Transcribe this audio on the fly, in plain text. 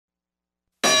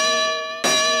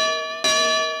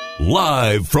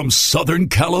Live from Southern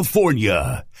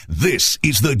California, this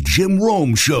is the Jim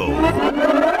Rome Show.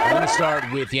 I want to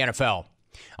start with the NFL.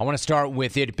 I want to start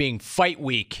with it being fight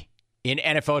week in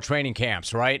NFL training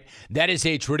camps, right? That is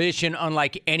a tradition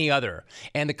unlike any other,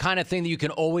 and the kind of thing that you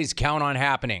can always count on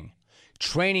happening.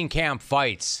 Training camp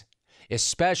fights,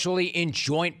 especially in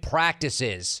joint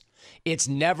practices. It's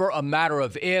never a matter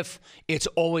of if, it's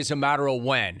always a matter of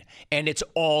when. And it's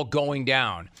all going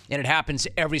down. And it happens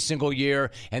every single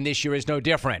year, and this year is no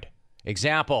different.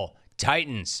 Example,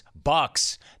 Titans,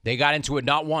 Bucks. They got into it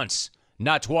not once,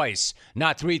 not twice,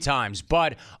 not 3 times,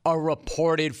 but a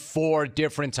reported 4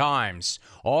 different times.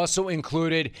 Also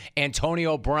included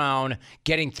Antonio Brown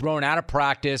getting thrown out of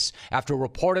practice after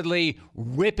reportedly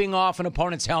ripping off an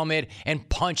opponent's helmet and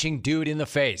punching dude in the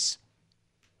face.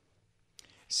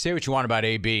 Say what you want about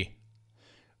AB,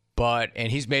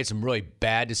 and he's made some really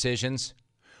bad decisions,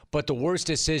 but the worst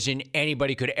decision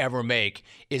anybody could ever make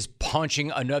is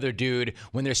punching another dude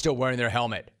when they're still wearing their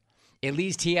helmet. At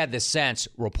least he had the sense,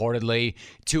 reportedly,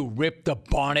 to rip the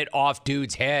bonnet off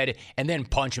dude's head and then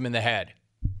punch him in the head.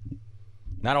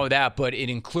 Not only that, but it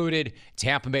included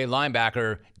Tampa Bay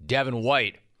linebacker Devin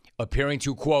White appearing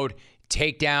to, quote,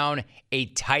 take down a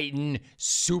Titan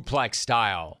suplex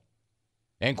style,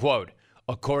 end quote,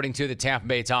 according to the Tampa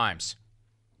Bay Times.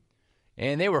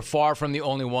 And they were far from the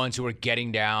only ones who were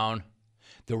getting down.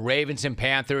 The Ravens and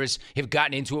Panthers have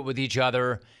gotten into it with each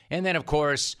other. And then, of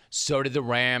course, so did the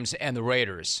Rams and the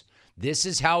Raiders. This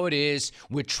is how it is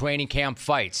with training camp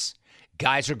fights.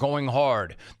 Guys are going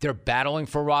hard. They're battling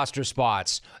for roster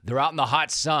spots. They're out in the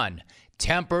hot sun.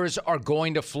 Tempers are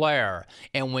going to flare.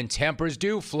 And when tempers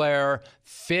do flare,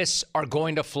 fists are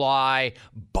going to fly.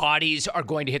 Bodies are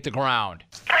going to hit the ground.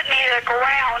 Put me to the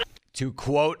ground. To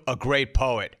quote a great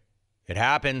poet, it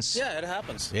happens. Yeah, it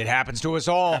happens. It happens to us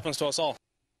all. It happens to us all.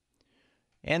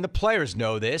 And the players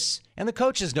know this, and the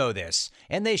coaches know this,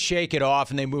 and they shake it off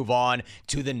and they move on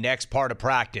to the next part of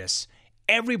practice.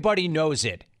 Everybody knows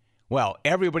it. Well,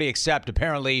 everybody except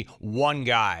apparently one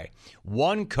guy.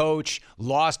 One coach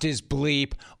lost his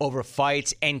bleep over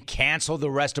fights and canceled the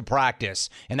rest of practice.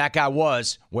 And that guy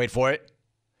was, wait for it,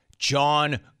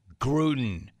 Jon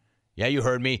Gruden. Yeah, you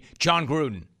heard me, Jon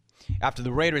Gruden. After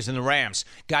the Raiders and the Rams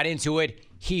got into it,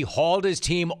 he hauled his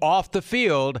team off the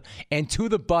field and to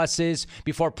the buses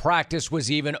before practice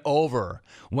was even over,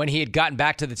 when he had gotten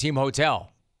back to the team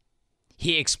hotel.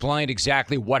 He explained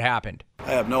exactly what happened.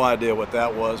 I have no idea what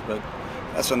that was, but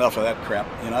that's enough of that crap.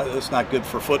 You know, it's not good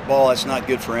for football. It's not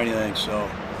good for anything. So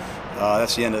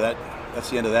that's the end of that. That's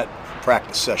the end of that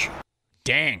practice session.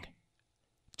 Dang.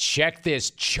 Check this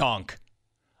chunk.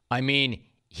 I mean,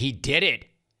 he did it.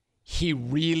 He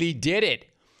really did it.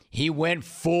 He went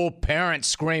full parent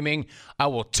screaming, I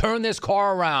will turn this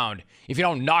car around if you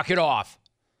don't knock it off.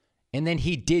 And then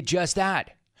he did just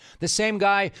that. The same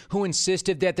guy who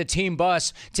insisted that the team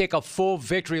bus take a full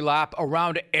victory lap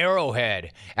around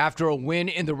Arrowhead after a win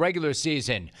in the regular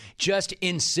season just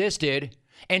insisted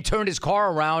and turned his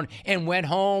car around and went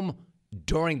home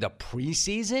during the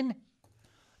preseason?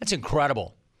 That's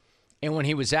incredible. And when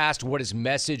he was asked what his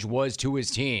message was to his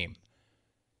team,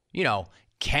 you know,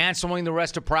 canceling the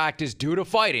rest of practice due to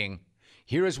fighting,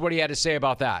 here is what he had to say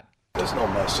about that. There's no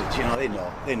message. You know,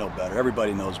 they know better.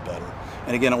 Everybody knows better.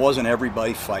 And again, it wasn't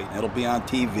everybody fighting. It'll be on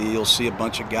TV. You'll see a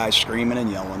bunch of guys screaming and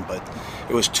yelling, but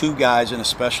it was 2 guys in a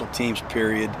special teams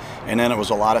period, and then it was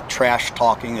a lot of trash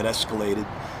talking that escalated.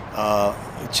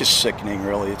 It's just sickening,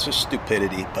 really. It's just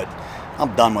stupidity, but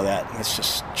I'm done with that. It's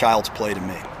just child's play to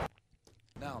me.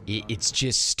 It's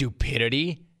just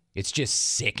stupidity. It's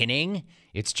just sickening.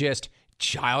 It's just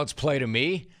child's play to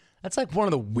me. That's like one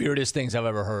of the weirdest things I've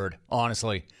ever heard,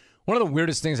 honestly. One of the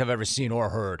weirdest things I've ever seen or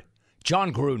heard.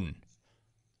 Jon Gruden.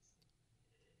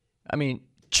 I mean,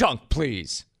 Chunk,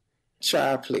 please.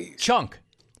 Child, please. Chunk.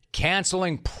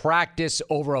 Canceling practice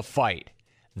over a fight.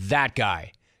 That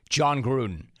guy, Jon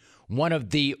Gruden. One of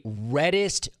the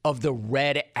reddest of the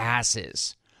red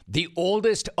asses. The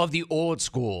oldest of the old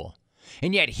school.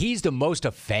 And yet he's the most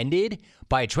offended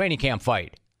by a training camp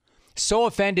fight. So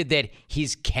offended that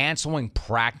he's canceling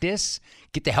practice.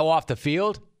 Get the hell off the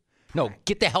field. No,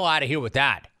 get the hell out of here with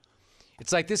that.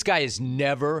 It's like this guy has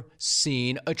never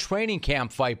seen a training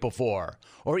camp fight before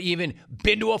or even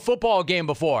been to a football game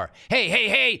before.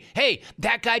 Hey,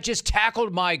 that guy just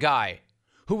tackled my guy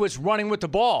who was running with the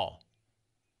ball.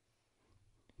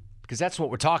 Because that's what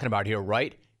we're talking about here,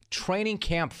 right? Training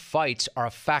camp fights are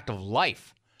a fact of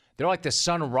life. They're like the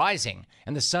sun rising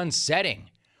and the sun setting.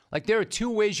 Like there are 2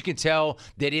 ways you can tell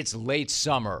that it's late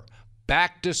summer.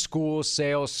 Back to school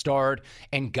sales start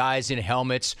and guys in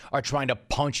helmets are trying to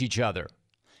punch each other.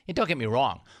 And don't get me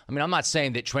wrong. I mean, I'm not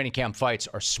saying that training camp fights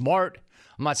are smart.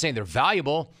 I'm not saying they're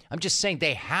valuable. I'm just saying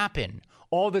they happen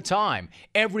all the time,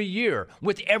 every year,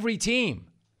 with every team.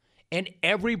 And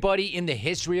everybody in the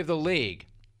history of the league.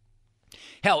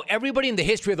 Hell, everybody in the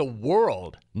history of the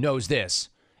world knows this,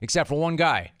 except for one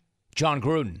guy, John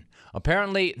Gruden.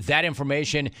 Apparently, that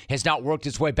information has not worked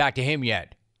its way back to him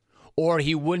yet. Or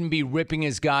he wouldn't be ripping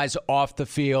his guys off the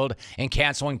field and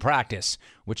canceling practice,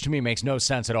 which to me makes no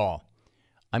sense at all.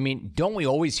 I mean, don't we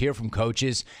always hear from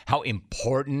coaches how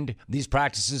important these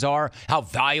practices are, how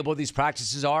valuable these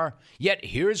practices are? Yet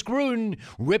here's Gruden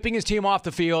ripping his team off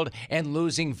the field and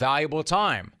losing valuable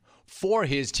time for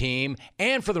his team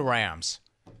and for the Rams.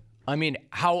 I mean,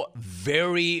 how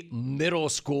very middle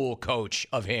school coach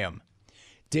of him.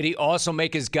 Did he also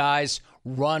make his guys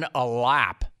run a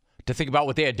lap to think about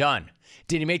what they had done?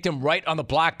 Did he make them write on the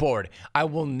blackboard, I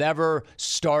will never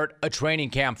start a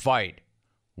training camp fight?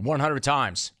 100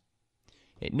 times.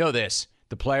 Know this,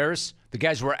 the players, the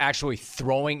guys who are actually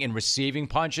throwing and receiving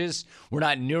punches, were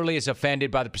not nearly as offended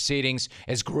by the proceedings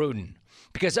as Gruden.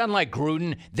 Because unlike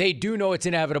Gruden, they do know it's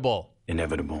inevitable.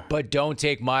 Inevitable. But don't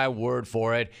take my word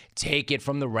for it. Take it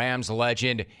from the Rams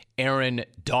legend, Aaron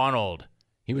Donald.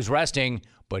 He was resting,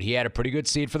 but he had a pretty good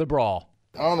seed for the brawl.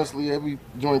 Honestly, every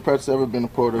joint practice I've ever been a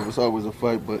part of, it's always a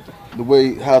fight. But the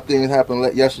way how things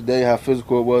happened yesterday, how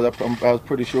physical it was, I was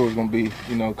pretty sure it was going to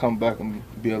be, come back and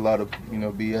be a lot of,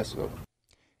 BS. So.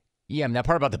 Yeah, I mean, that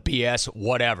part about the BS,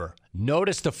 whatever.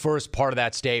 Notice the first part of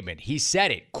that statement. He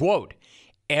said it, quote,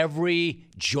 every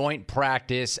joint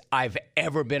practice I've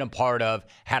ever been a part of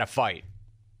had a fight.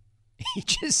 He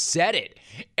just said it.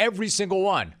 Every single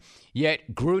one.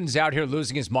 Yet Gruden's out here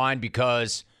losing his mind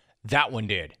because that one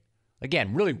did.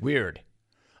 Again, really weird.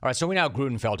 All right, so we know how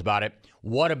Gruden felt about it.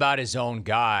 What about his own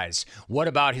guys? What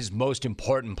about his most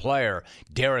important player,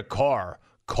 Derek Carr?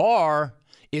 Carr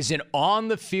is an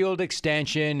on-the-field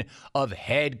extension of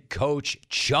head coach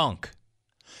Chunk.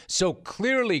 So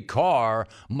clearly Carr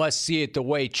must see it the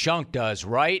way Chunk does,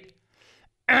 right?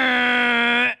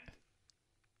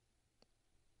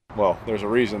 Well, there's a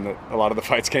reason that a lot of the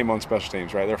fights came on special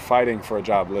teams, right? They're fighting for a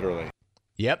job, literally.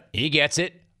 Yep, he gets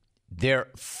it. They're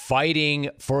fighting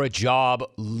for a job,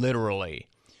 literally.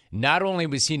 Not only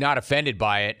was he not offended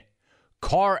by it,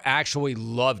 Carr actually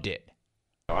loved it.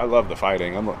 I love the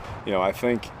fighting. I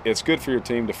think it's good for your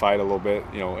team to fight a little bit.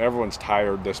 Everyone's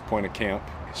tired this point of camp.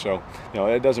 So,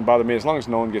 it doesn't bother me as long as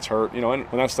no one gets hurt. And when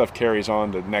that stuff carries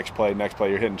on to next play,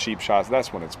 you're hitting cheap shots,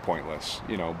 that's when it's pointless.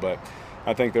 But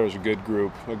I think there was a good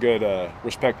group, a good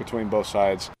respect between both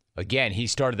sides. Again, he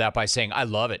started that by saying, I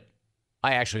love it.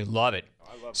 I actually love it.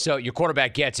 So your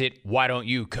quarterback gets it. Why don't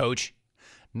you, coach?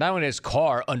 Not only does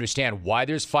Carr understand why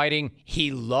there's fighting,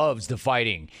 he loves the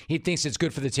fighting. He thinks it's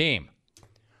good for the team.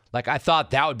 Like, I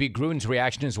thought that would be Gruden's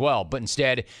reaction as well, but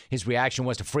instead, his reaction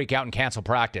was to freak out and cancel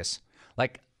practice.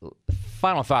 Like,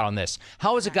 final thought on this.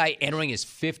 How is a guy entering his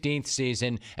 15th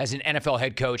season as an NFL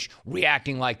head coach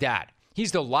reacting like that?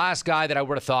 He's the last guy that I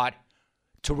would have thought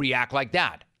to react like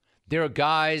that. There are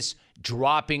guys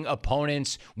dropping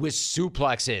opponents with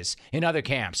suplexes in other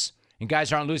camps, and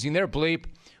guys aren't losing their bleep,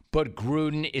 but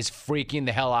Gruden is freaking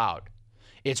the hell out.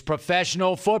 It's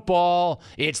professional football.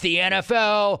 It's the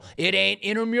NFL. It ain't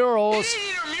intramurals.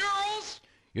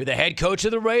 You're the head coach of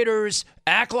the Raiders.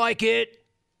 Act like it.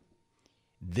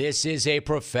 This is a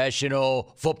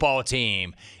professional football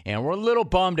team, and we're a little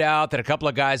bummed out that a couple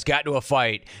of guys got into a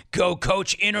fight. Go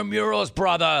coach intramurals,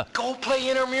 brother. Go play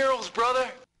intramurals, brother.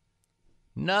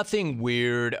 Nothing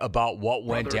weird about what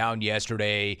went down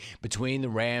yesterday between the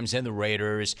Rams and the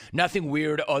Raiders. Nothing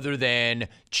weird other than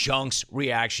Chunk's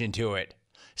reaction to it.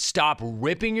 Stop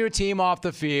ripping your team off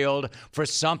the field for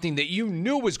something that you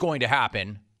knew was going to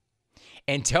happen,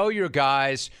 and tell your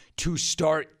guys to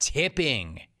start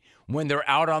tipping when they're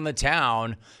out on the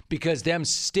town, because them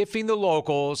stiffing the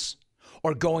locals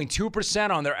or going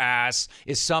 2% on their ass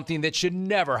is something that should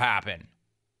never happen.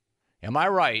 Am I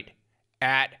right?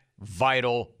 At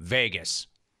Vital Vegas.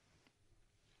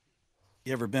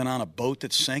 You ever been on a boat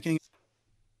that's sinking?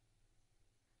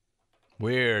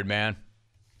 Weird, man.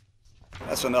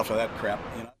 That's enough of that crap,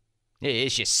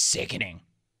 It's just sickening.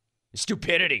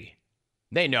 Stupidity.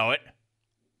 They know it.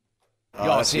 You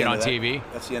all see it on TV.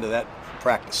 That's the end of that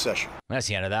practice session. That's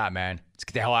the end of that, man. Let's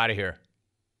get the hell out of here.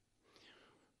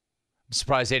 I'm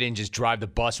surprised they didn't just drive the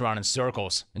bus around in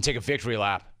circles and take a victory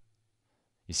lap.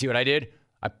 You see what I did?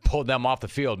 I pulled them off the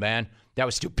field, man. That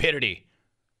was stupidity.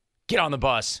 Get on the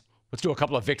bus. Let's do a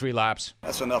couple of victory laps.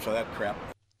 That's enough of that crap.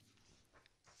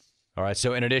 All right,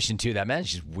 so in addition to that, man,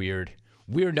 it's just weird.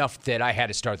 Weird enough that I had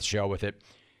to start the show with it.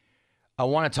 I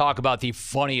want to talk about the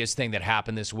funniest thing that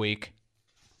happened this week.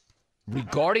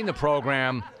 regarding the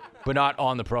program, but not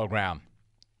on the program.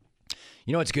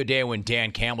 You know, it's a good day when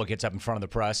Dan Campbell gets up in front of the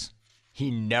press.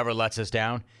 He never lets us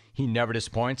down. He never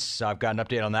disappoints. I've got an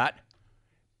update on that.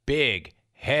 Big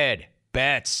head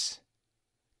bets.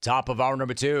 Top of hour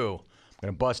number 2. I'm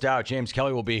going to bust out. James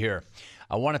Kelly will be here.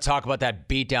 I want to talk about that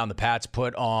beatdown the Pats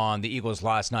put on the Eagles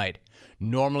last night.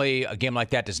 Normally, a game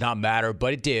like that does not matter,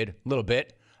 but it did a little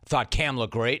bit. I thought Cam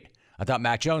looked great. I thought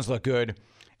Mac Jones looked good.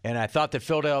 And I thought that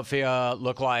Philadelphia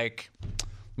looked like,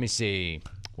 let me see,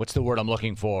 what's the word I'm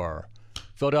looking for?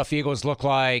 Philadelphia Eagles look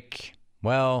like,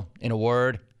 well, in a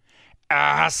word,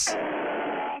 ass.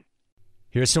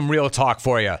 Here's some real talk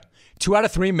for you. 2 out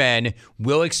of 3 men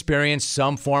will experience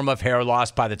some form of hair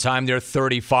loss by the time they're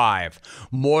 35.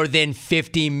 More than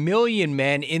 50 million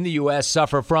men in the U.S.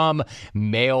 suffer from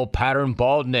male pattern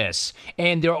baldness.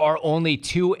 And there are only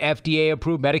 2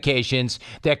 FDA-approved medications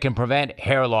that can prevent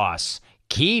hair loss.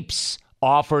 Keeps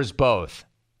offers both.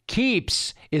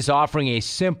 Keeps is offering a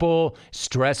simple,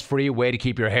 stress-free way to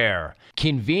keep your hair.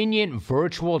 Convenient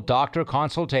virtual doctor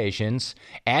consultations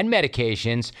and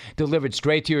medications delivered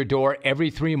straight to your door every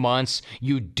 3 months.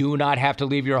 You do not have to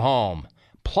leave your home.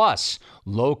 Plus,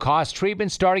 low-cost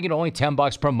treatment starting at only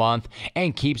 $10 per month,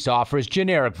 and Keeps offers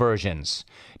generic versions.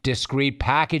 Discreet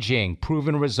packaging,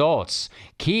 proven results.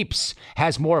 Keeps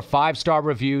has more 5-star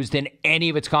reviews than any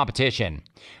of its competition.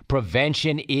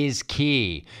 Prevention is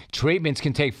key. Treatments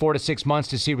can take 4 to 6 months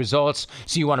to see results,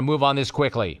 so you want to move on this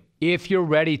quickly. If you're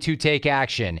ready to take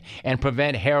action and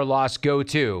prevent hair loss, go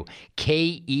to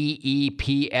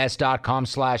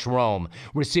keeps.com/Rome.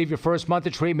 Receive your first month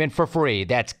of treatment for free.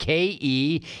 That's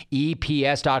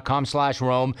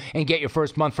keeps.com/Rome and get your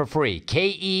first month for free.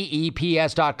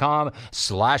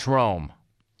 keeps.com/Rome.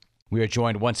 We are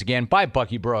joined once again by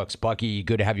Bucky Brooks. Bucky,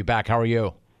 good to have you back. How are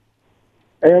you?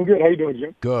 Hey, I'm good. How you doing,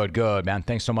 Jim? Good, man.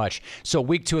 Thanks so much. So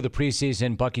week 2 of the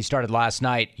preseason, Bucky, started last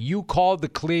night. You called the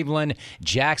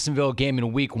Cleveland-Jacksonville game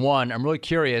in week 1. I'm really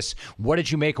curious, what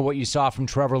did you make of what you saw from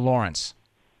Trevor Lawrence?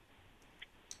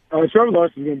 Trevor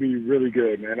Lawrence is going to be really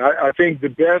good, man. I think the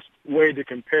best way to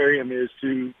compare him is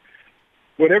to,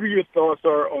 whatever your thoughts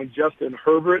are on Justin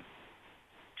Herbert,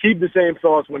 keep the same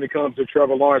thoughts when it comes to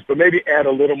Trevor Lawrence, but maybe add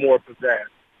a little more pizzazz.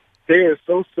 They are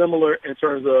so similar in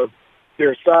terms of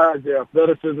their size, their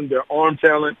athleticism, their arm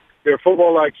talent, their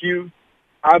football IQ.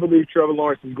 I believe Trevor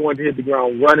Lawrence is going to hit the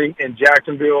ground running in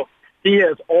Jacksonville. He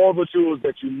has all the tools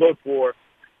that you look for,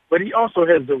 but he also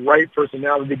has the right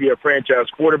personality to be a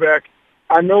franchise quarterback.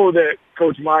 I know that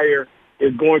Coach Meyer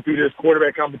is going through this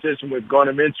quarterback competition with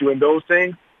Gardner Minshew and those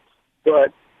things,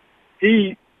 but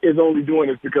he is only doing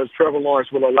this because Trevor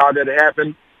Lawrence will allow that to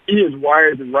happen. He is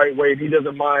wired the right way, and he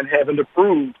doesn't mind having to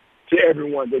prove to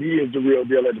everyone that he is the real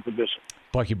deal at the position.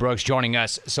 Bucky Brooks joining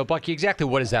us. So, Bucky, exactly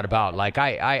what is that about? Like,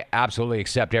 I absolutely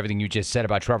accept everything you just said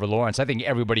about Trevor Lawrence. I think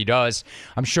everybody does.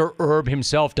 I'm sure Herb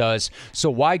himself does. So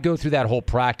why go through that whole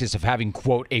practice of having,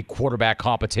 quote, a quarterback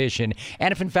competition?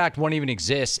 And if, in fact, one even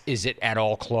exists, is it at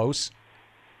all close?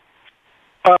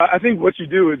 I think what you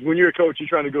do is when you're a coach, you're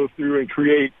trying to go through and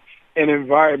create an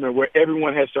environment where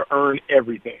everyone has to earn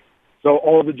everything. So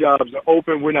all the jobs are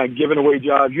open. We're not giving away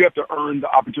jobs. You have to earn the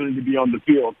opportunity to be on the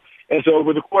field. And so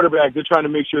with the quarterback, they're trying to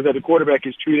make sure that the quarterback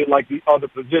is treated like the other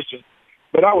position.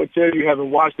 But I would tell you,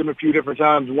 having watched him a few different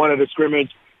times, one at a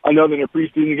scrimmage, another in a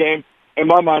preseason game, in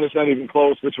my mind, it's not even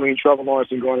close between Trevor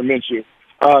Lawrence and Gardner Minshew.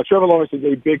 Trevor Lawrence is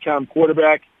a big-time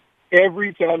quarterback.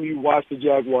 Every time you watch the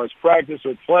Jaguars practice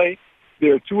or play,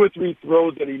 there are 2 or 3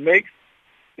 throws that he makes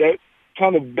that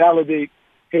kind of validate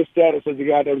his status as a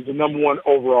guy that was the number 1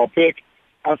 overall pick.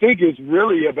 I think it's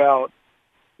really about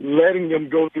letting them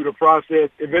go through the process,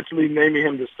 eventually naming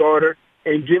him the starter,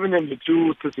 and giving them the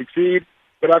tools to succeed.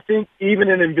 But I think even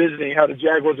in envisioning how the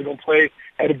Jaguars are going to play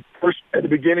at the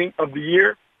beginning of the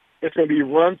year, it's going to be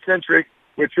run-centric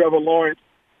with Trevor Lawrence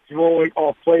throwing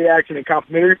off play action and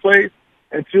complimentary plays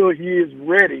until he is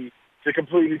ready to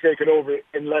completely take it over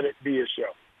and let it be a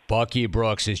show. Bucky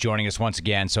Brooks is joining us once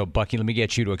again. So, Bucky, let me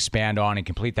get you to expand on and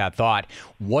complete that thought.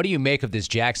 What do you make of this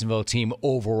Jacksonville team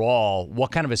overall?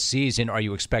 What kind of a season are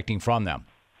you expecting from them?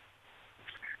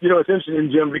 You know, it's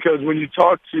interesting, Jim, because when you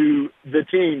talk to the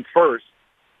team first,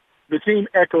 the team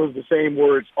echoes the same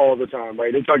words all the time,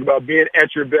 right? They talk about being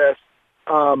at your best,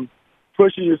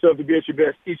 pushing yourself to be at your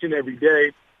best each and every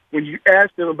day. When you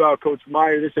ask them about Coach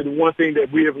Meyer, they said the one thing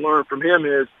that we have learned from him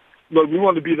is, look, we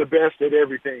want to be the best at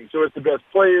everything. So it's the best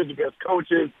players, the best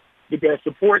coaches, the best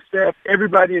support staff.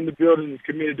 Everybody in the building is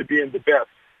committed to being the best.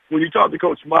 When you talk to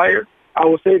Coach Meyer, I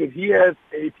will say that he has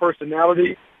a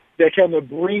personality that kind of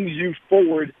brings you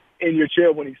forward in your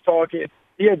chair when he's talking.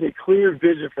 He has a clear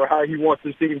vision for how he wants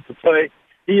his team to play.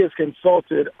 he has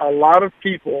consulted a lot of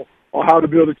people on how to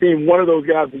build a team. One of those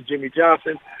guys is Jimmy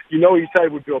Johnson. You know he's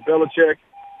tight with Bill Belichick.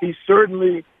 He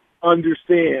certainly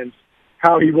understands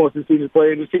how he wants this team to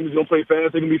play, and this team is going to play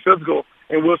fast, they're going to be physical,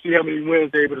 and we'll see how many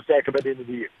wins they're able to stack up at the end of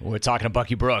the year. We're talking to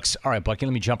Bucky Brooks. All right, Bucky,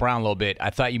 let me jump around a little bit. I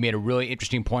thought you made a really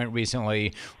interesting point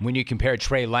recently when you compared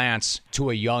Trey Lance to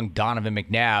a young Donovan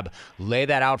McNabb. Lay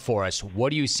that out for us.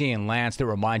 What do you see in Lance that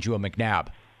reminds you of McNabb?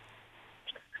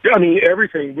 Yeah, I mean,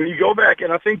 everything. When you go back,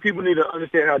 and I think people need to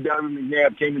understand how Donovan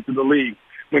McNabb came into the league.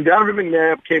 When Donovan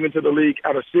McNabb came into the league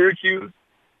out of Syracuse,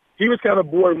 he was kind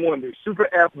of boy wonder,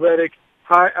 super athletic,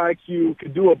 high IQ,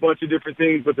 could do a bunch of different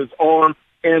things with his arm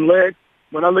and leg.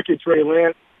 When I look at Trey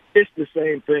Lance, it's the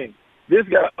same thing. This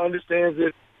guy understands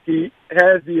it. He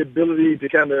has the ability to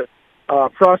kind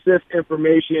of process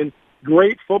information,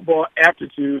 great football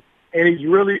aptitude, and he's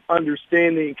really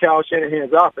understanding Kyle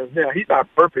Shanahan's offense. Now, he's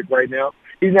not perfect right now.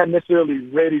 He's not necessarily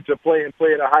ready to play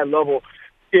at a high level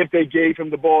if they gave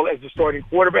him the ball as the starting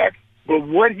quarterback. But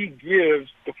what he gives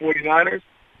the 49ers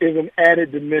is an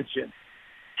added dimension.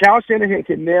 Kyle Shanahan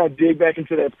can now dig back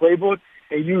into that playbook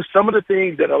and use some of the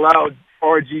things that allowed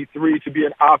RG3 to be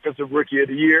an offensive rookie of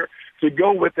the year, to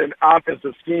go with an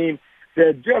offensive scheme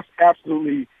that just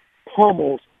absolutely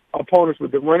pummels opponents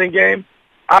with the running game.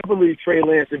 I believe Trey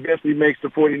Lance eventually makes the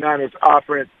 49ers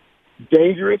offense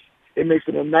dangerous. It makes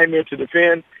it a nightmare to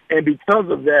defend. And because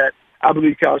of that, I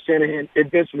believe Kyle Shanahan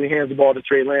eventually hands the ball to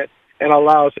Trey Lance and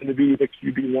allows him to be the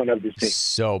QB1 of this team.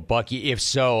 So, Bucky, if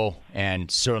so,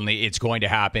 and certainly it's going to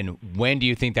happen, when do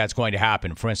you think that's going to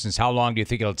happen? For instance, how long do you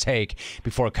think it'll take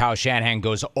before Kyle Shanahan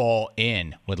goes all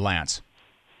in with Lance?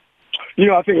 You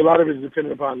know, I think a lot of it is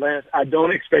dependent upon Lance. I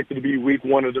don't expect it to be week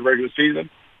one of the regular season,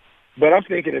 but I'm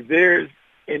thinking if there's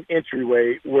an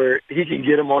entryway where he can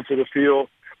get him onto the field,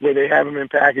 where they have him in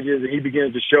packages and he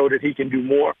begins to show that he can do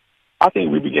more, I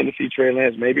think we begin to see Trey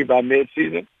Lance maybe by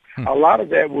mid-season. A lot of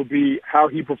that will be how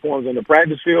he performs on the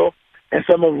practice field, and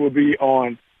some of it will be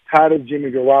on how does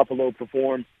Jimmy Garoppolo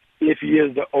perform if he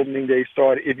is the opening day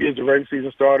starter, if he is the regular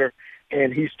season starter,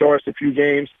 and he starts a few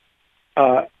games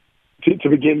to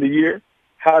begin the year.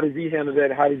 How does he handle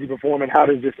that? How does he perform? And how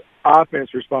does this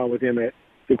offense respond with him at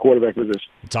the quarterback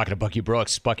position? We're talking to Bucky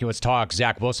Brooks. Bucky, let's talk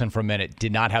Zach Wilson for a minute.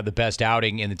 Did not have the best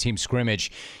outing in the team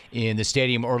scrimmage in the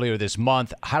stadium earlier this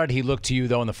month. How did he look to you,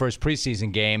 though, in the first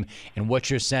preseason game, and what's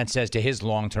your sense as to his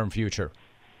long-term future?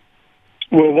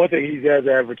 Well, one thing he has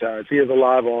advertised, he has a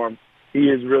live arm. He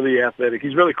is really athletic.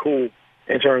 He's really cool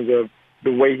in terms of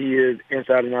the way he is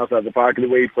inside and outside the pocket, the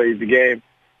way he plays the game.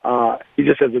 He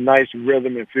just has a nice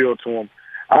rhythm and feel to him.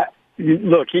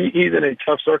 Look, he's in a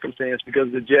tough circumstance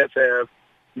because the Jets have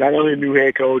not only a new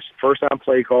head coach, first-time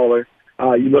play caller.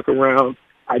 You look around,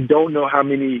 I don't know how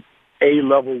many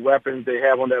A-level weapons they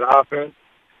have on that offense.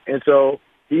 And so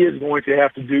he is going to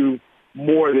have to do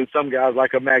more than some guys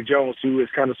like a Mac Jones, who is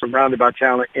kind of surrounded by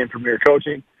talent and premier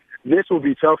coaching. This will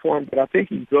be tough for him, but I think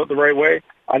he's built the right way.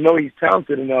 I know he's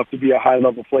talented enough to be a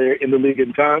high-level player in the league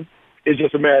in time. It's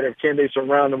just a matter of can they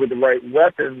surround him with the right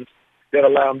weapons that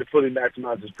allow him to fully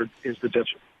maximize his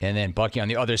potential. And then, Bucky, on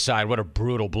the other side, what a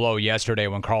brutal blow yesterday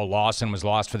when Carl Lawson was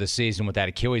lost for the season with that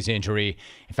Achilles injury.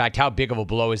 In fact, how big of a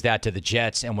blow is that to the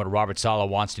Jets and what Robert Saleh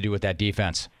wants to do with that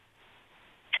defense?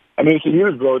 I mean, it's a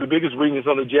huge blow. The biggest weakness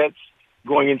on the Jets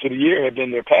going into the year had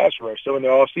been their pass rush. So in the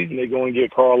offseason, they go and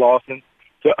get Carl Lawson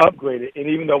to upgrade it. And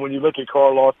even though when you look at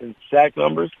Carl Lawson's sack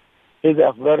numbers, his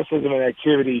athleticism and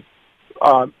activity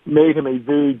made him a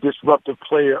very disruptive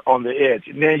player on the edge.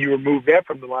 And then you remove that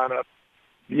from the lineup,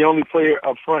 the only player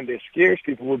up front that scares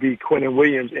people will be Quentin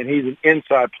Williams, and he's an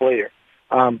inside player.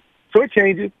 So it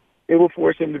changes. It will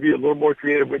force him to be a little more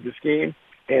creative with the scheme.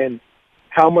 And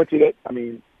how much of it, I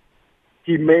mean,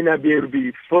 he may not be able to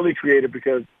be fully creative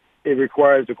because it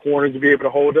requires the corners to be able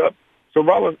to hold up. So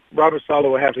Robert Saleh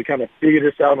will have to kind of figure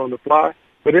this out on the fly.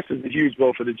 But this is a huge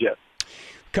blow for the Jets.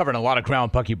 Covering a lot of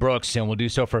ground, Bucky Brooks, and we'll do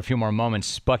so for a few more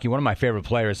moments. Bucky, one of my favorite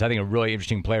players, I think a really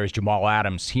interesting player, is Jamal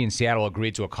Adams. He and Seattle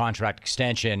agreed to a contract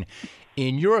extension.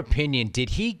 In your opinion,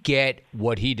 did he get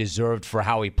what he deserved for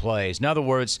how he plays? In other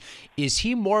words, is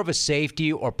he more of a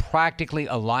safety or practically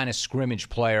a line of scrimmage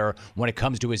player when it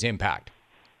comes to his impact?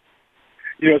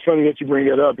 You know, it's funny that you bring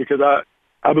that up because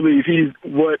I believe he's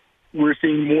what we're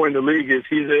seeing more in the league is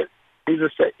he's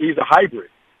a hybrid.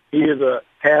 He is a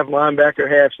half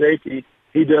linebacker, half safety.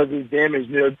 He does his damage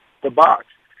near the box.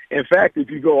 In fact, if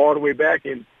you go all the way back,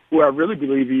 and who I really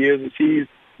believe he is he's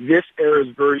this era's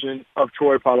version of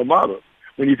Troy Polamalu.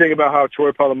 When you think about how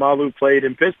Troy Polamalu played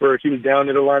in Pittsburgh, he was down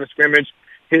in the line of scrimmage.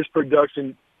 His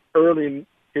production early in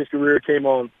his career came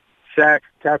on sacks,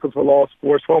 tackles for loss,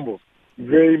 forced fumbles,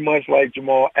 very much like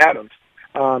Jamal Adams.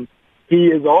 he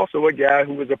is also a guy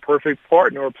who is a perfect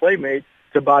partner or playmate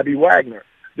to Bobby Wagner.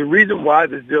 The reason why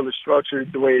this deal is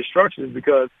structured the way it's structured is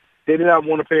because they did not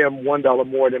want to pay him $1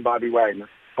 more than Bobby Wagner.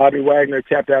 Bobby Wagner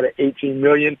tapped out at $18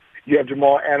 million. You have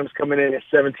Jamal Adams coming in at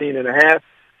 $17.5.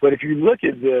 But if you look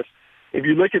at this, if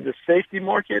you look at the safety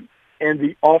market and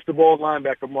the off-the-ball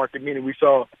linebacker market, meaning we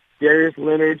saw Darius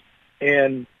Leonard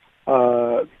and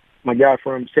my guy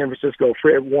from San Francisco,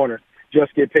 Fred Warner,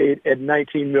 just get paid at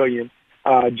 $19 million.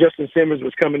 Justin Simmons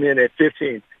was coming in at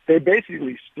 $15. They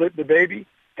basically split the baby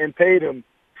and paid him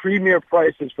premier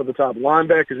prices for the top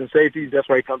linebackers and safeties. That's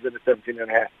why he comes in at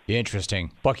 17.5.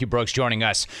 Interesting. Bucky Brooks joining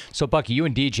us. So, Bucky, you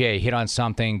and DJ hit on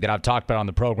something that I've talked about on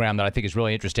the program that I think is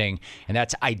really interesting, and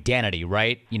that's identity,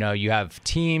 right? You know, you have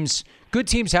teams, good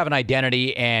teams have an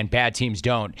identity and bad teams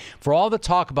don't. For all the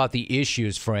talk about the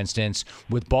issues, for instance,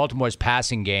 with Baltimore's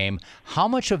passing game, how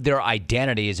much of their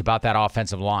identity is about that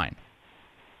offensive line?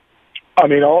 I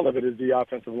mean, all of it is the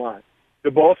offensive line. The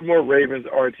Baltimore Ravens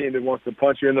are a team that wants to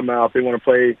punch you in the mouth. They want to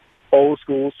play old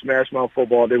school smash mouth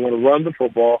football. They want to run the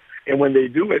football. And when they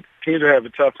do it, teams are having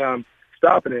a tough time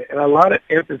stopping it. And a lot of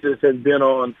emphasis has been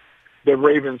on the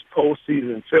Ravens'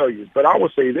 postseason failures. But I will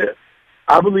say this.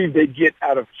 I believe they get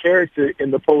out of character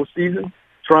in the postseason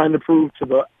trying to prove to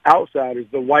the outsiders,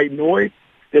 the white noise,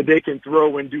 that they can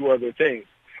throw and do other things.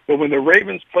 But when the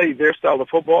Ravens play their style of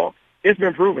football, it's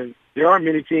been proven there aren't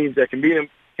many teams that can beat them.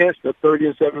 Hence the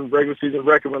 30-7 regular season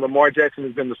record when Lamar Jackson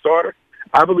has been the starter.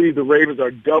 I believe the Ravens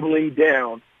are doubling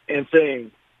down and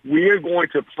saying, we are going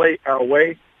to play our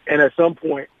way, and at some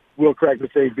point we'll crack the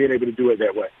safe being able to do it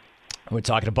that way. We're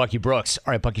talking to Bucky Brooks.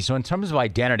 All right, Bucky, so in terms of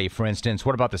identity, for instance,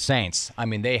 what about the Saints? I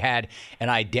mean, they had an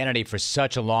identity for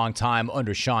such a long time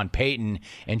under Sean Payton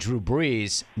and Drew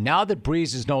Brees. Now that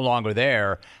Brees is no longer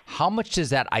there, how much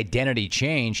does that identity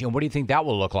change, and what do you think that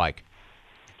will look like?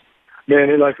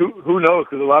 Man, like who knows?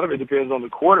 Because a lot of it depends on the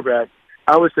quarterback.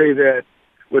 I would say that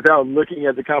without looking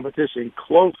at the competition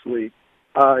closely,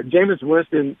 Jameis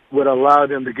Winston would allow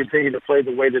them to continue to play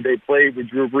the way that they played with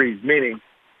Drew Brees, meaning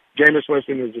Jameis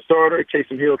Winston is the starter.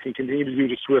 Taysom Hill can continue to do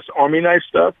the Swiss Army knife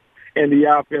stuff, and the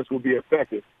offense will be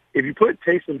effective. If you put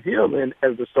Taysom Hill in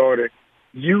as the starter,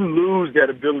 you lose that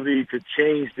ability to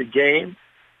change the game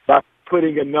by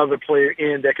putting another player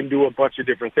in that can do a bunch of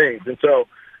different things. And so,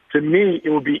 to me, it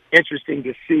will be interesting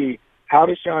to see how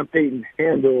does Sean Payton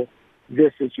handle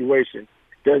this situation.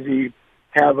 Does he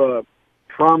have a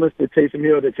promise to Taysom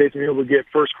Hill that Taysom Hill will get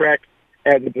first crack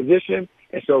at the position,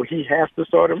 and so he has to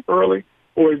start him early?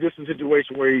 Or is this a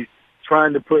situation where he's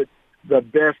trying to put the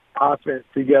best offense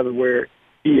together where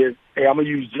he is, hey, I'm going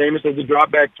to use Jameis as a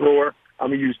drop-back thrower, I'm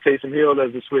going to use Taysom Hill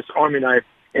as a Swiss Army knife,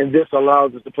 and this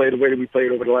allows us to play the way that we played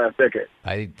over the last decade.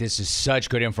 I think this is such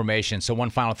good information. So one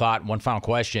final thought, one final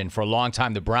question. For a long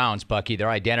time, the Browns, Bucky, their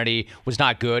identity was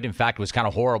not good. In fact, it was kind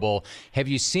of horrible. Have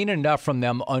you seen enough from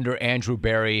them under Andrew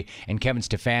Berry and Kevin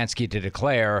Stefanski to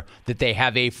declare that they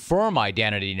have a firm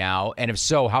identity now? And if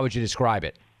so, how would you describe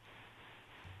it?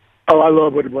 Oh, I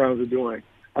love what the Browns are doing.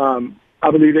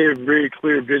 I believe they have a very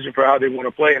clear vision for how they want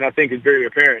to play, and I think it's very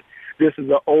apparent. This is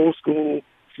an old-school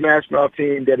smash mouth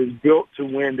team that is built to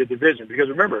win the division. Because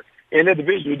remember, in that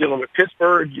division, you're dealing with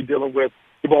Pittsburgh, you're dealing with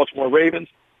the Baltimore Ravens.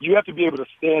 You have to be able to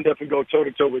stand up and go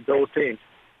toe-to-toe with those teams.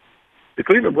 The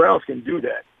Cleveland Browns can do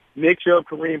that. Nick Chubb,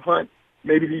 Kareem Hunt,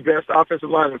 maybe the best offensive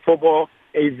line in football,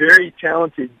 a very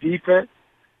talented defense.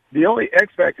 The only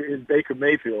X factor is Baker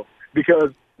Mayfield,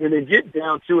 because when they get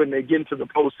down to it and they get into the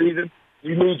postseason,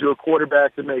 you need your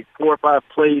quarterback to make 4 or 5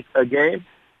 plays a game.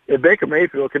 If Baker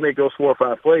Mayfield can make those 4 or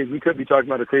 5 plays, we could be talking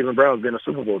about the Cleveland Browns being a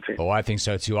Super Bowl team. Oh, I think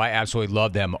so, too. I absolutely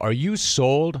love them. Are you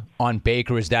sold on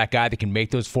Baker as that guy that can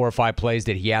make those 4 or 5 plays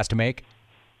that he has to make?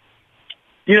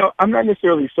 You know, I'm not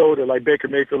necessarily sold that like Baker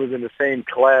Mayfield is in the same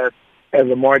class as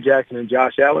Lamar Jackson and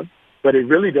Josh Allen, but it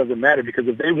really doesn't matter because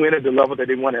if they win at the level that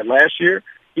they won at last year,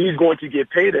 he's going to get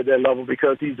paid at that level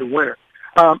because he's the winner.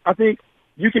 I think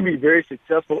you can be very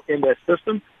successful in that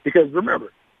system because,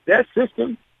 remember, that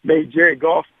system made Jared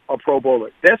Goff a Pro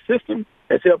Bowler. That system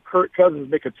has helped Kirk Cousins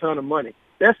make a ton of money.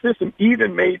 That system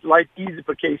even made life easy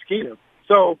for Case Keenum.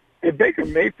 So if Baker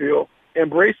Mayfield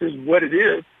embraces what it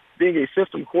is, being a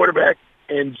system quarterback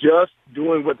and just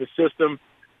doing what the system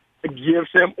gives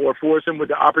him or affords him with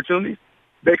the opportunities,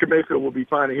 Baker Mayfield will be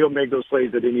fine, and he'll make those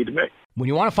plays that they need to make. When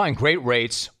you want to find great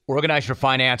rates, organize your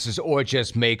finances, or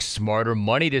just make smarter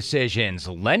money decisions,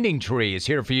 LendingTree is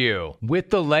here for you.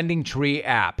 With the LendingTree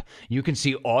app, you can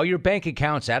see all your bank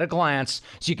accounts at a glance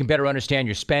so you can better understand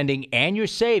your spending and your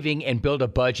saving and build a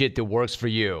budget that works for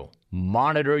you.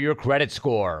 Monitor your credit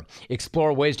score.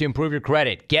 Explore ways to improve your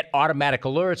credit. Get automatic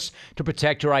alerts to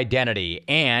protect your identity.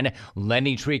 And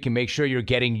LendingTree can make sure you're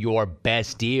getting your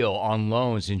best deal on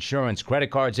loans, insurance, credit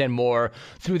cards, and more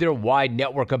through their wide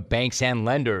network of banks and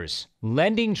lenders.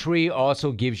 LendingTree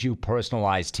also gives you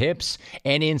personalized tips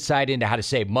and insight into how to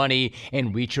save money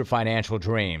and reach your financial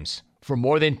dreams. For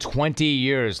more than 20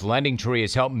 years, LendingTree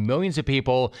has helped millions of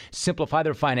people simplify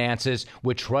their finances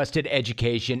with trusted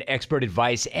education, expert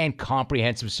advice, and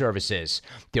comprehensive services.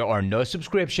 There are no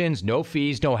subscriptions, no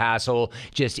fees, no hassle,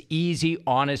 just easy,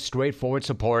 honest, straightforward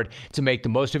support to make the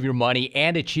most of your money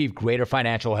and achieve greater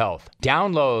financial health.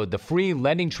 Download the free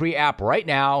LendingTree app right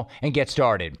now and get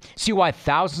started. See why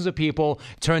thousands of people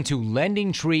turn to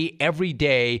LendingTree every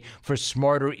day for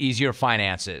smarter, easier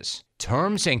finances.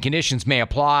 Terms and conditions may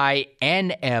apply.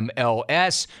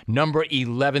 NMLS number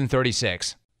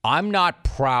 1136. I'm not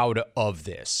proud of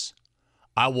this.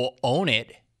 I will own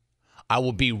it. I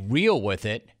will be real with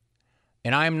it.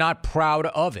 And I am not proud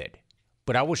of it.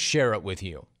 But I will share it with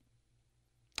you.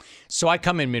 So I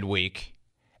come in midweek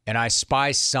and I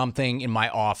spy something in my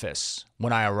office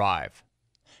when I arrive.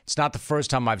 It's not the first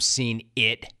time I've seen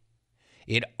it.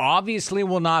 It obviously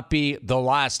will not be the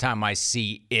last time I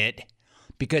see it,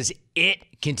 because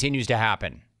it continues to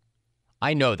happen.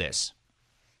 I know this.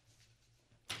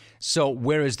 So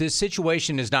whereas this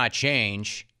situation does not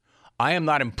change, I am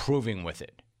not improving with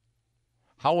it.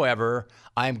 However,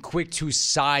 I am quick to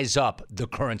size up the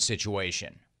current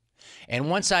situation. And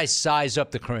once I size up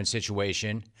the current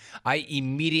situation, I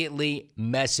immediately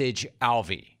message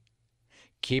Alvy.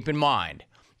 Keep in mind,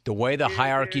 the way the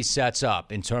hierarchy sets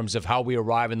up in terms of how we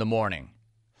arrive in the morning.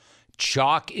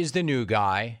 Chalk is the new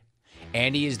guy.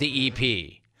 Andy is the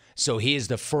EP, so he is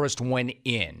the first one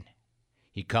in.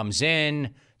 He comes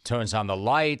in, turns on the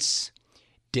lights,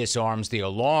 disarms the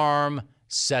alarm,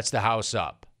 sets the house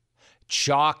up.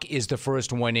 Chalk is the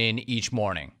first one in each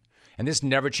morning, and this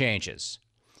never changes.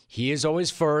 He is always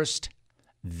first,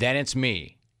 then it's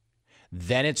me,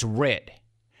 then it's Rit,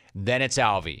 then it's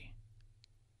Alvy,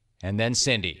 and then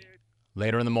Cindy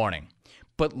later in the morning.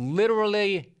 But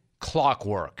literally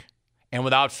clockwork, and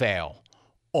without fail.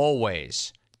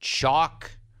 Always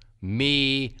Chalk,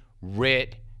 me,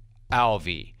 Rit,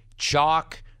 Alvy.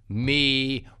 Chalk,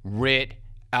 me, Rit,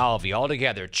 Alvy. All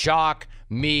together. Chalk,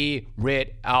 me,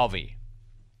 Rit, Alvy.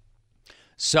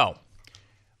 So,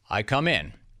 I come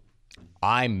in.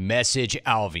 I message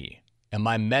Alvy. And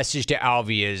my message to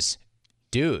Alvy is,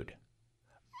 dude,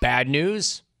 bad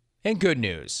news and good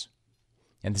news.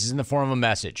 And this is in the form of a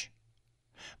message.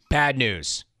 Bad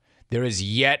news. There is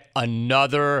yet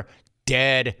another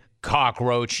dead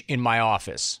cockroach in my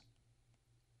office.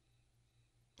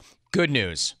 Good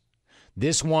news.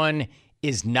 This one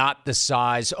is not the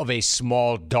size of a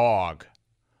small dog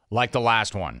like the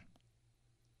last one.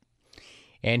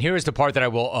 And here's the part that I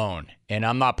will own, and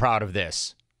I'm not proud of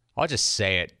this. I'll just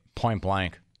say it point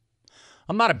blank.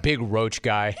 I'm not a big roach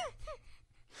guy.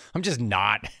 I'm just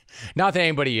not. Not that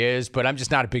anybody is, but I'm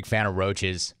just not a big fan of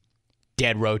roaches.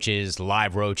 Dead roaches,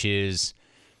 live roaches,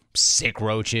 sick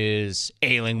roaches,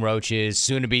 ailing roaches,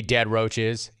 soon-to-be dead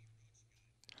roaches.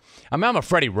 I mean, I'm a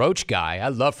Freddie Roach guy. I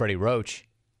love Freddie Roach.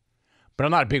 But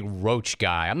I'm not a big roach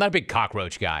guy. I'm not a big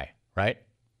cockroach guy, right?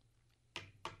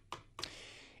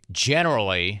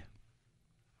 Generally,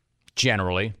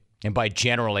 and by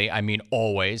generally, I mean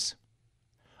always,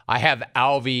 I have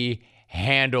Alvy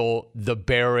handle the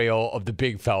burial of the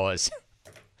big fellas.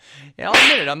 And I'll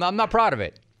admit it, I'm not proud of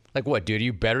it. Like, what, dude, are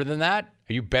you better than that?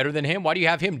 Are you better than him? Why do you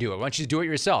have him do it? Why don't you just do it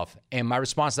yourself? And my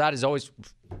response to that is always,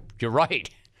 you're right.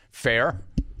 Fair.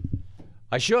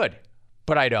 I should,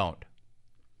 but I don't.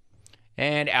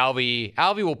 And Alvy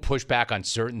will push back on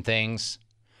certain things,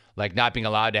 like not being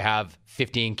allowed to have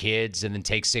 15 kids and then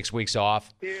take 6 weeks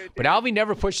off. But Alvy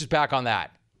never pushes back on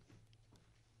that.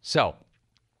 So,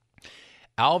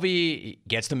 Alvy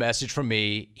gets the message from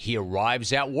me. He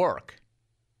arrives at work.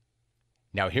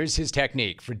 Now, here's his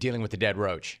technique for dealing with the dead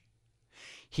roach.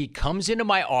 He comes into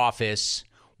my office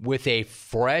with a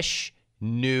fresh,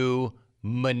 new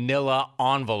manila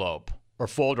envelope, or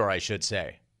folder, I should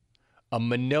say. A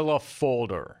manila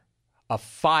folder, a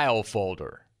file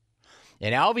folder.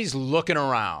 And Alvy's looking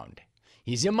around.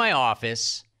 He's in my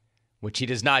office, which he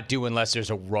does not do unless there's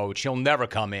a roach. He'll never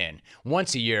come in.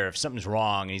 Once a year, if something's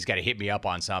wrong and he's got to hit me up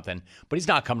on something, but he's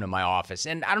not coming to my office.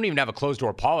 And I don't even have a closed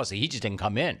door policy. He just didn't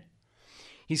come in.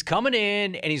 He's coming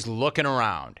in and he's looking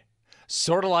around.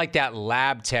 Sort of like that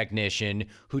lab technician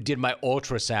who did my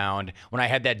ultrasound when I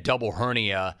had that double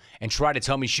hernia and tried to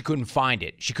tell me she couldn't find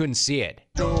it. She couldn't see it.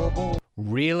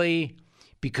 Really?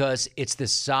 Because it's the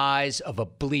size of a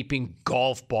bleeping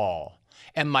golf ball.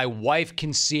 and my wife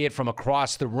can see it from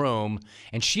across the room,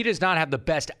 and she does not have the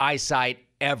best eyesight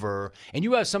ever, and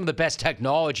you have some of the best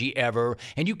technology ever,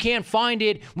 and you can't find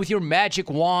it with your magic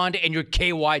wand and your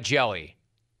KY jelly.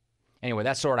 Anyway,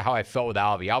 that's sort of how I felt with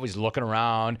Alvy. Alvy's looking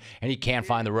around, and he can't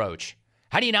find the roach.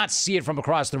 How do you not see it from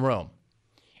across the room?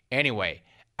 Anyway,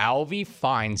 Alvy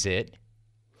finds it.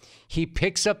 He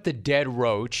picks up the dead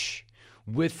roach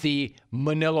with the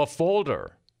manila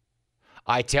folder.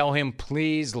 I tell him,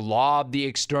 please lob the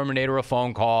exterminator a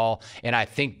phone call, and I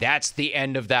think that's the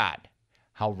end of that.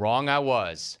 How wrong I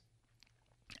was.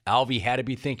 Alvy had to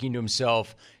be thinking to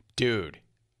himself, dude,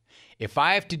 if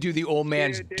I have to do the old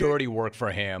man's dirty work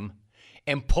for him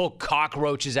and pull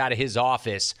cockroaches out of his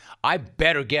office, I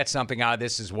better get something out of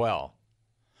this as well.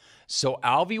 So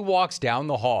Alvy walks down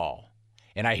the hall,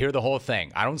 and I hear the whole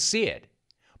thing. I don't see it,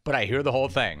 but I hear the whole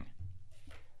thing.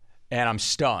 And I'm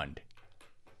stunned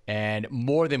and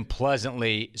more than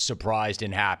pleasantly surprised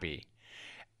and happy.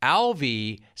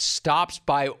 Alvy stops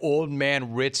by old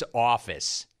man Ritt's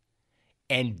office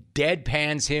and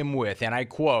deadpans him with, and I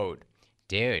quote,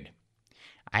 dude,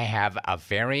 I have a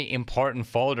very important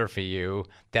folder for you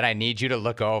that I need you to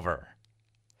look over.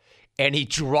 And he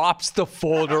drops the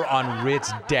folder on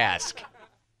Ritt's desk.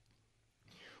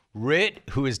 Ritt,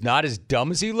 who is not as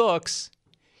dumb as he looks,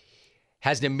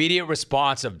 has an immediate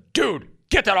response of, dude,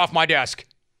 get that off my desk.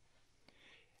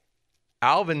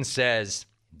 Alvin says,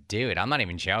 dude, I'm not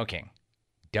even joking.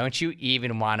 Don't you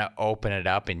even want to open it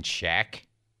up and check?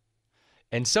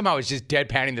 And somehow he's just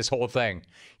deadpanning this whole thing.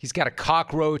 He's got a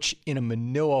cockroach in a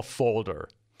manila folder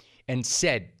and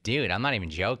said, dude, I'm not even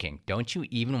joking. Don't you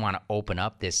even want to open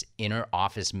up this inner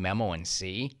office memo and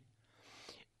see?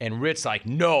 And Ritt's like,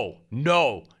 no,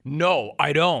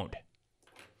 I don't.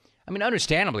 I mean,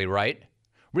 understandably, right?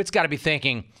 Ritt's got to be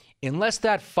thinking, unless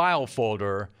that file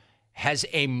folder has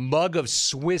a mug of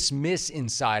Swiss Miss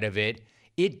inside of it,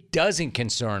 it doesn't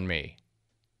concern me.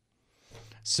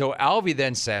 So Alvy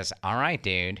then says, all right,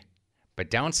 dude, but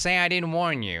don't say I didn't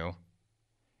warn you.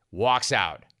 Walks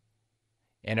out.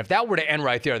 And if that were to end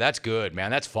right there, that's good, man.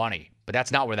 That's funny. But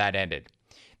that's not where that ended.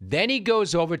 Then he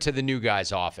goes over to the new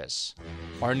guy's office.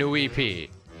 Our new EP.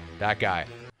 That guy.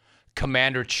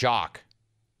 Commander Chalk.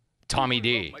 Tommy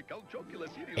D.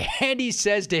 And he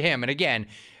says to him, and again,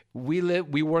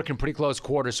 we work in pretty close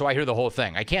quarters, so I hear the whole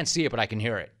thing. I can't see it, but I can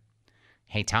hear it.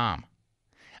 Hey, Tom,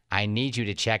 I need you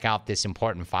to check out this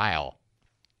important file.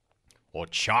 Oh,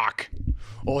 Chalk,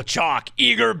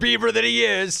 eager beaver that he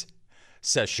is,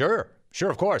 says, sure,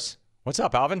 of course. What's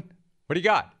up, Alvin? What do you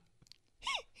got?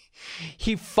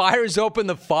 He fires open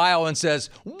the file and says,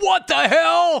 what the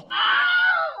hell?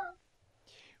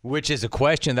 Which is a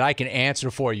question that I can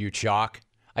answer for you, Chalk.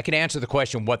 I can answer the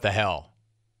question, what the hell?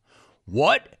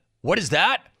 What? What is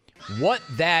that? What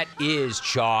that is,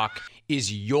 Chalk,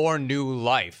 is your new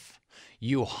life.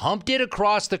 You humped it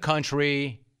across the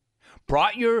country,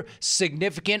 brought your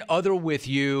significant other with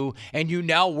you, and you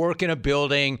now work in a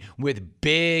building with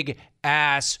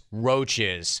big-ass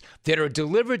roaches that are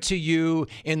delivered to you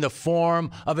in the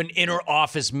form of an inner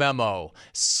office memo.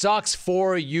 Sucks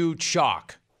for you,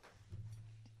 Chalk.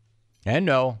 And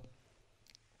no,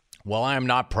 while I am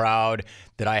not proud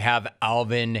that I have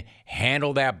Alvin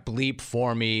handle that bleep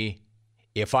for me,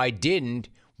 if I didn't,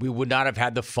 we would not have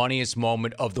had the funniest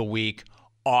moment of the week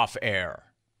off air.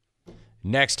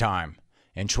 Next time,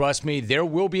 and trust me, there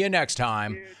will be a next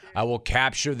time, I will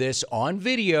capture this on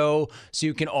video so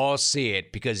you can all see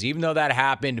it, because even though that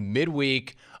happened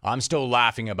midweek, I'm still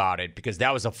laughing about it because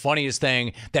that was the funniest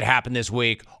thing that happened this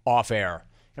week off air.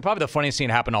 And probably the funniest thing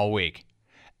that happened all week.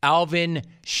 Alvin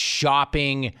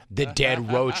shopping the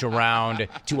dead roach around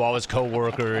to all his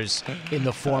coworkers in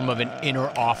the form of an inner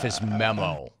office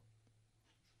memo.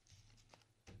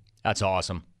 That's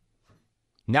awesome.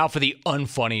 Now for the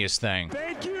unfunniest thing.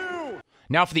 Thank you.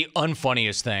 Now for the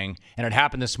unfunniest thing, and it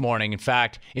happened this morning. In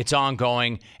fact, it's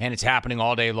ongoing, and it's happening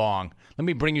all day long. Let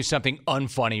me bring you something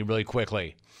unfunny really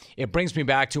quickly. It brings me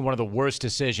back to one of the worst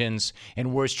decisions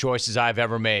and worst choices I've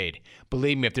ever made.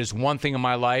 Believe me, if there's one thing in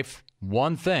my life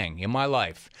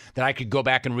that I could go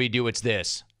back and redo, it's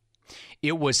this.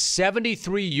 It was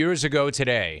 73 years ago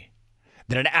today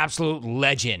that an absolute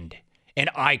legend, an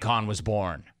icon was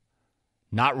born.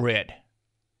 Not Ritt.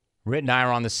 Ritt and I are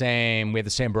we have the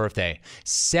same birthday.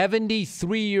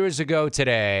 73 years ago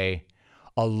today,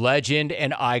 a legend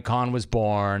and icon was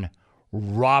born,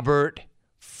 Robert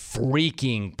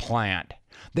freaking Plant.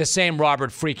 The same Robert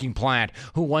freaking Plant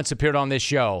who once appeared on this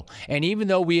show. And even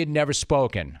though we had never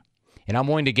spoken, and I'm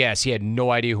willing to guess he had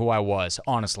no idea who I was,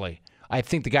 honestly. I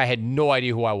think the guy had no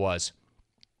idea who I was.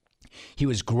 He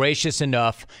was gracious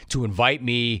enough to invite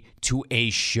me to a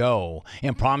show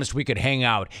and promised we could hang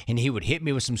out, and he would hit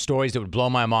me with some stories that would blow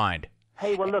my mind.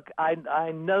 Hey, well, look,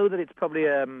 I know that it's probably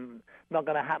not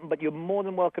going to happen, but you're more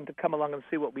than welcome to come along and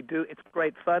see what we do. It's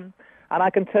great fun, and I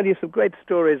can tell you some great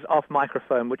stories off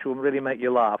microphone, which will really make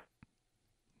you laugh.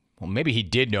 Well, maybe he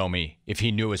did know me if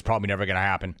he knew it was probably never going to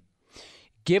happen.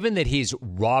 Given that he's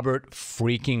Robert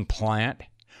freaking Plant,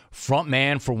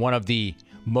 frontman for one of the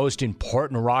most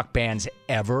important rock bands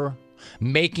ever,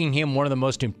 making him one of the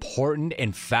most important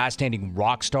and fascinating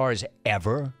rock stars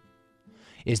ever,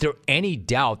 is there any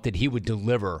doubt that he would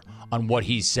deliver on what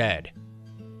he said?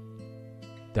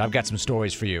 That I've got some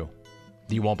stories for you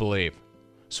that you won't believe.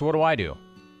 So what do I do?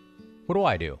 What do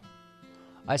I do?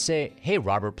 I say, hey,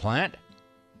 Robert Plant,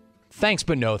 thanks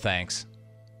but no thanks.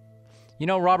 You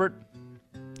know, Robert,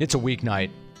 it's a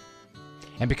weeknight.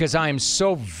 And because I am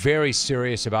so very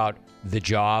serious about the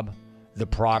job, the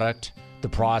product, the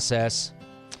process,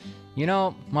 you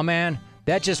know, my man,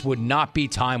 that just would not be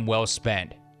time well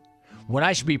spent when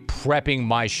I should be prepping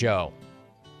my show.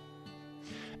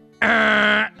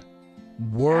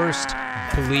 Worst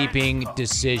bleeping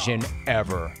decision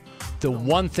ever. The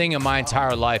one thing in my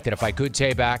entire life that if I could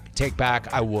take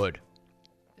back, I would.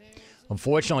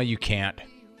 Unfortunately, you can't.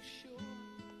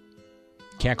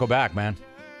 Can't go back, man.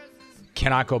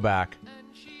 Cannot go back.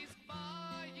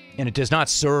 And it does not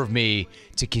serve me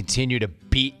to continue to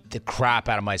beat the crap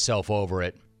out of myself over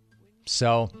it.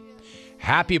 So,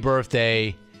 happy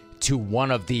birthday to one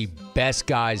of the best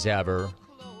guys ever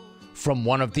from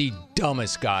one of the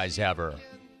dumbest guys ever.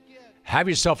 Have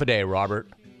yourself a day, Robert.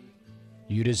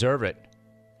 You deserve it.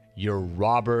 You're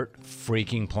Robert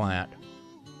freaking Plant.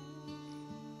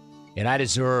 And I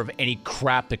deserve any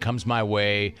crap that comes my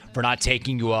way for not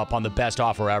taking you up on the best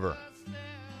offer ever.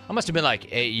 I must have been like,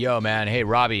 hey, yo, man, hey,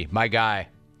 Robbie, my guy.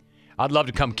 I'd love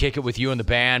to come kick it with you and the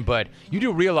band, but you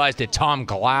do realize that Tom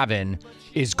Glavine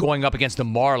is going up against the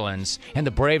Marlins, and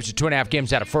the Braves are 2.5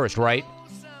 games out of first, right?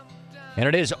 And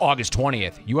it is August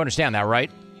 20th. You understand that, right?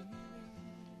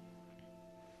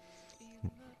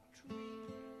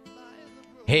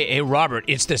 Hey, Robert,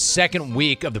 it's the second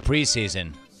week of the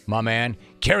preseason, my man.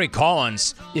 Kerry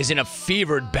Collins is in a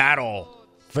fevered battle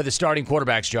for the starting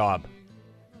quarterback's job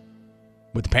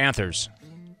with the Panthers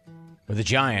or the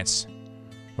Giants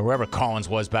or wherever Collins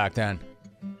was back then.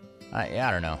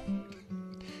 I don't know.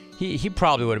 He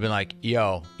probably would have been like,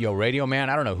 yo, radio man,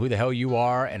 I don't know who the hell you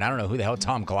are, and I don't know who the hell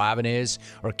Tom Glavine is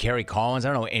or Kerry Collins.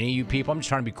 I don't know any of you people. I'm just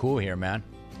trying to be cool here, man.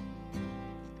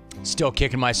 Still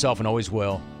kicking myself and always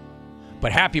will.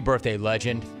 But happy birthday,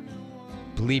 legend.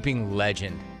 Bleeping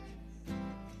legend.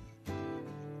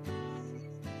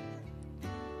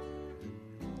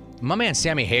 My man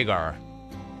Sammy Hagar,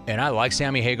 and I like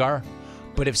Sammy Hagar,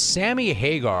 but if Sammy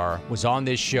Hagar was on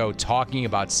this show talking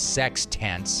about sex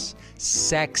tense,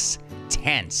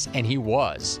 and he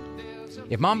was,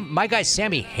 if my guy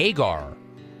Sammy Hagar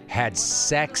had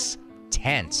sex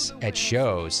tense at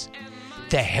shows,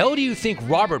 the hell do you think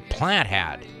Robert Plant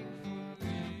had?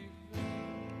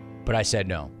 But I said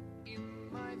no.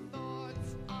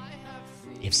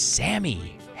 If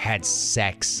Sammy had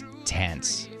sex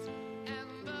tense.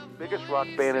 Biggest rock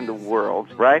band in the world,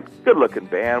 right? Good-looking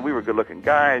band. We were good-looking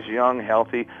guys, young,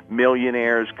 healthy,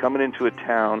 millionaires coming into a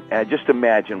town. And just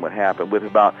imagine what happened with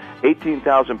about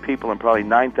 18,000 people, and probably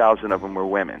 9,000 of them were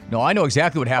women. No, I know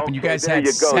exactly what happened. Okay, you guys had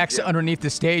sex underneath the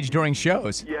stage during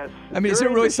shows. Yes. I mean, is there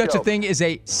really such a thing as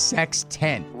a sex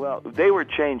tent? Well, they were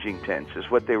changing tents is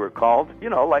what they were called.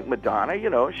 You know, like Madonna,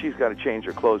 she's got to change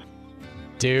her clothes.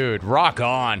 Dude, rock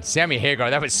on. Sammy Hagar,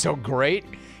 that was so great.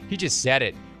 He just said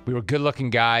it. We were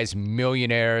good-looking guys,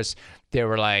 millionaires. There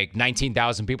were like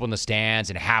 19,000 people in the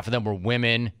stands, and half of them were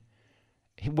women.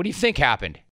 What do you think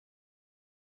happened?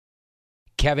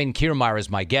 Kevin Kiermaier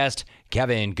is my guest.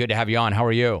 Kevin, good to have you on. How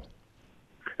are you?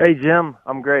 Hey, Jim.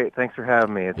 I'm great. Thanks for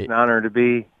having me. It's an honor to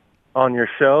be on your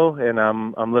show, and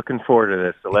I'm looking forward to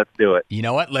this, so let's do it. You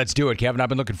know what? Let's do it, Kevin. I've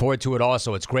been looking forward to it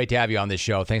also. It's great to have you on this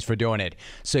show. Thanks for doing it.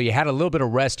 So you had a little bit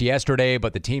of rest yesterday,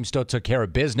 but the team still took care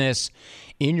of business.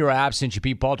 In your absence, you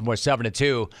beat Baltimore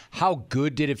 7-2. How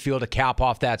good did it feel to cap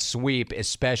off that sweep,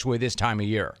 especially this time of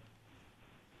year?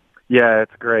 Yeah,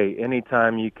 it's great.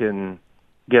 Anytime you can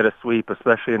get a sweep,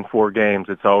 especially in 4 games,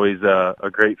 it's always a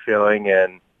great feeling,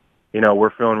 and we're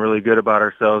feeling really good about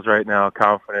ourselves right now.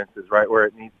 Confidence is right where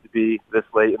it needs to be this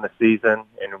late in the season,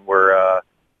 and we're,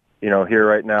 here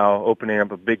right now opening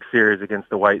up a big series against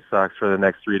the White Sox for the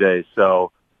next 3 days.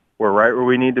 So we're right where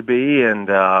we need to be, and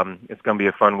it's going to be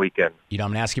a fun weekend. I'm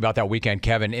going to ask you about that weekend,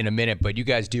 Kevin, in a minute, but you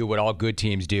guys do what all good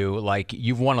teams do. Like,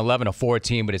 you've won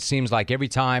 11-14, but it seems like every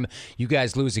time you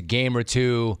guys lose a game or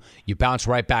two, you bounce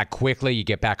right back quickly, you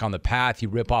get back on the path, you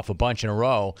rip off a bunch in a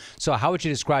row. So how would you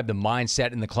describe the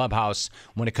mindset in the clubhouse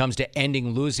when it comes to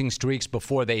ending losing streaks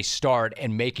before they start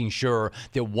and making sure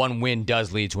that one win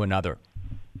does lead to another?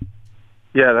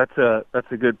 Yeah, that's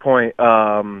a good point.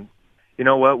 You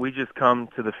know what? We just come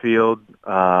to the field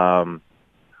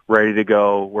ready to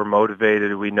go. We're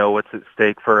motivated. We know what's at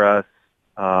stake for us,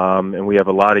 and we have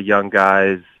a lot of young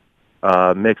guys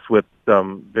mixed with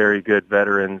some very good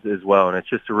veterans as well. And it's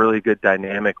just a really good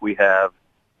dynamic we have,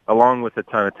 along with a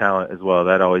ton of talent as well.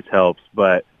 That always helps.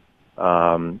 But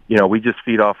we just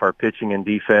feed off our pitching and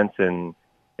defense, and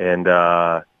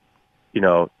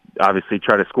obviously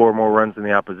try to score more runs than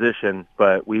the opposition.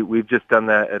 But we've just done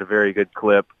that at a very good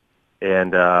clip.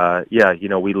 And,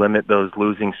 we limit those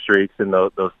losing streaks and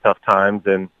those tough times.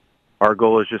 And our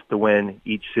goal is just to win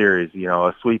each series.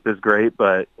 A sweep is great,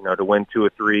 but, to win 2 or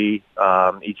 3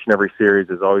 each and every series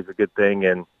is always a good thing.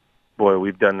 And, boy,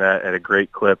 we've done that at a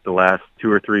great clip the last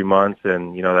 2 or 3 months.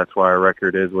 And, that's why our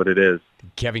record is what it is.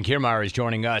 Kevin Kiermaier is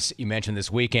joining us. You mentioned this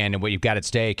weekend and what you've got at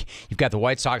stake. You've got the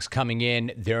White Sox coming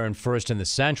in. They're in first in the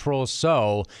Central.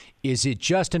 So is it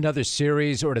just another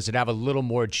series, or does it have a little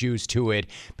more juice to it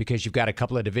because you've got a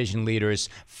couple of division leaders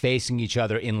facing each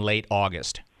other in late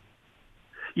August?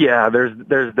 Yeah,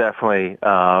 there's definitely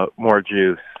more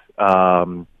juice.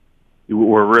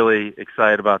 We're really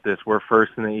excited about this. We're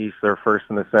first in the East. They're first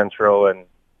in the Central. And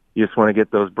you just want to get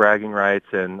those bragging rights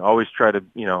and always try to,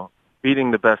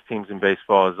 beating the best teams in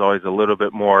baseball is always a little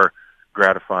bit more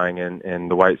gratifying,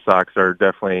 and the White Sox are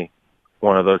definitely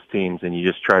one of those teams. And you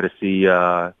just try to see,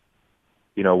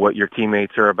 what your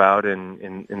teammates are about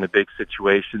in the big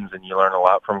situations, and you learn a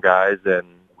lot from guys. And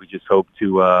we just hope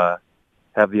to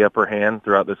have the upper hand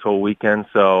throughout this whole weekend,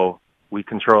 so we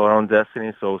control our own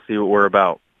destiny. So we'll see what we're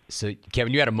about. So,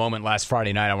 Kevin, you had a moment last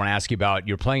Friday night I want to ask you about.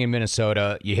 You're playing in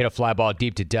Minnesota. You hit a fly ball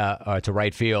deep to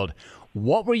right field.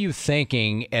 What were you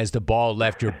thinking as the ball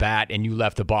left your bat and you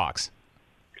left the box?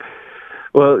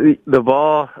 Well, the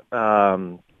ball,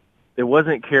 it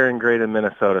wasn't carrying great in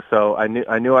Minnesota, so I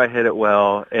knew I hit it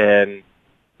well, and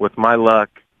with my luck,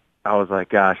 I was like,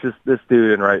 gosh, this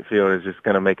dude in right field is just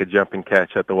going to make a jumping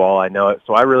catch at the wall. I know it,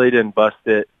 so I really didn't bust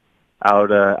it out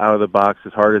of the box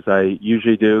as hard as I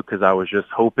usually do, because I was just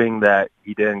hoping that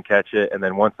he didn't catch it, and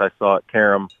then once I saw it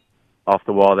carom off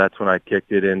the wall, that's when I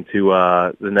kicked it into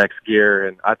the next gear,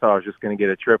 and I thought I was just going to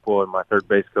get a triple, and my third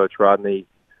base coach, Rodney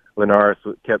Linares,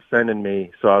 kept sending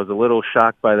me, so I was a little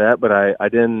shocked by that, but I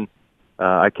didn't.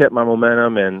 I kept my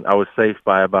momentum, and I was safe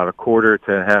by about a quarter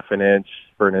to half an inch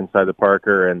for an inside the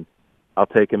Parker, and I'll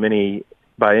take him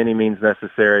by any means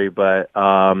necessary, but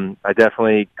I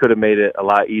definitely could have made it a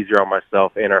lot easier on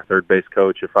myself and our third base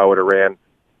coach if I would have ran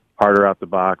harder out the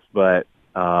box, but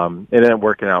it ended up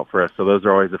working out for us. So those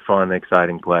are always a fun,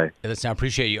 exciting play. Listen, I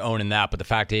appreciate you owning that, but the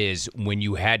fact is, when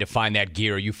you had to find that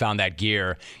gear, you found that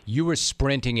gear, you were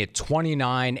sprinting at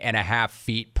 29.5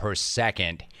 feet per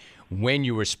second. When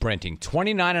you were sprinting,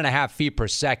 29.5 feet per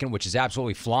second, which is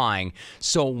absolutely flying.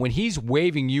 So when he's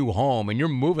waving you home and you're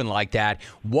moving like that,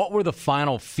 what were the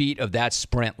final feet of that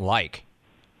sprint like?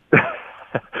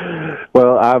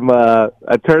 Well,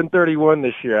 I turned 31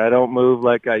 this year. I don't move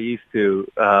like I used to,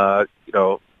 4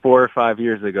 or 5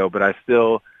 years ago, but I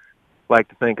still like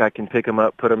to think I can pick them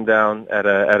up, put them down at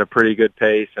a pretty good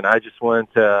pace. And I just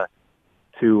wanted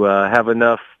to have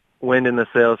enough wind in the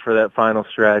sails for that final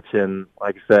stretch, and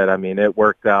like I said, it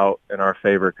worked out in our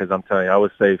favor, because I'm telling you, I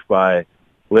was safe by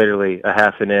literally a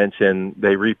half an inch, and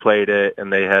they replayed it,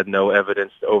 and they had no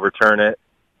evidence to overturn it.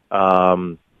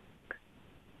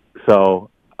 So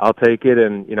I'll take it,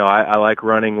 and I like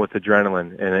running with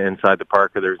adrenaline, and inside the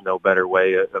Parker, there's no better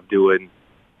way of doing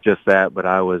just that. But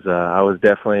I was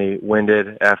definitely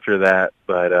winded after that,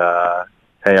 but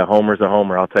hey, a homer's a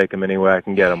homer. I'll take him any way I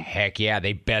can get him. Heck yeah,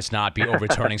 they best not be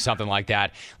overturning something like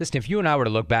that. Listen, if you and I were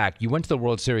to look back, you went to the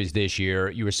World Series this year.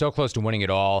 You were so close to winning it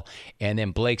all, and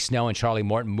then Blake Snell and Charlie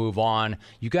Morton move on.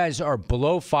 You guys are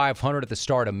below 500 at the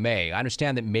start of May. I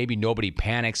understand that maybe nobody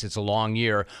panics. It's a long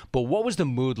year. But what was the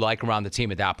mood like around the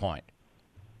team at that point?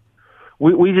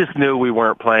 We just knew we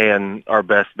weren't playing our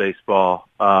best baseball,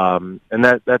 and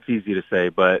that's easy to say.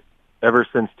 But ever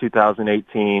since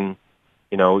 2018,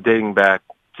 dating back,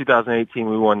 2018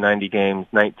 we won 90 games,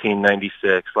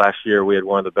 1996. Last year we had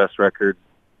one of the best records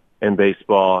in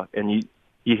baseball, and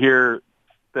you hear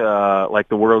like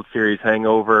the World Series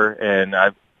hangover, and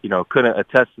I couldn't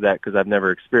attest to that because I've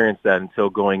never experienced that until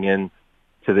going in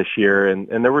to this year. And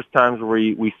there was times where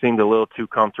we seemed a little too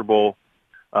comfortable,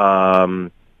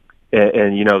 and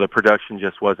the production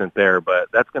just wasn't there.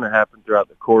 But that's going to happen throughout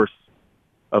the course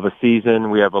of a season.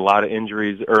 We have a lot of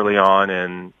injuries early on,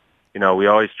 and we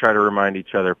always try to remind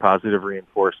each other, positive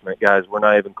reinforcement. Guys, we're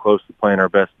not even close to playing our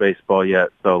best baseball yet,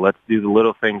 so let's do the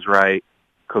little things right,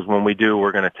 because when we do,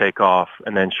 we're going to take off.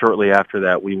 And then shortly after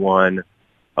that, we won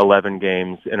 11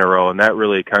 games in a row, and that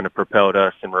really kind of propelled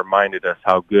us and reminded us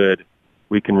how good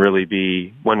we can really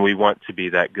be when we want to be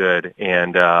that good.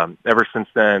 And ever since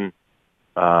then,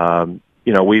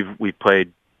 we've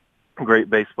played great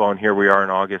baseball, and here we are in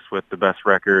August with the best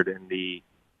record in the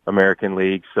American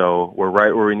League. So we're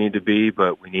right where we need to be,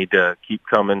 but we need to keep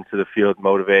coming to the field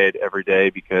motivated every day,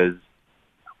 because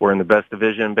we're in the best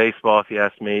division in baseball, if you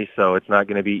ask me. So it's not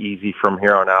going to be easy from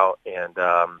here on out. And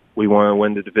we want to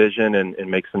win the division and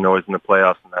make some noise in the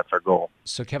playoffs, and that's our goal.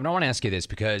 So, Kevin, I want to ask you this,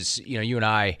 because, you and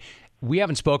I, we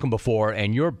haven't spoken before,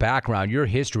 and your background, your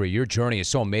history, your journey is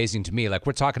so amazing to me. Like,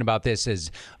 we're talking about this as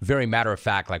very matter of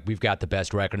fact, like we've got the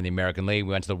best record in the American League.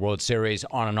 We went to the World Series,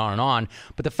 on and on and on.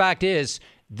 But the fact is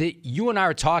that you and I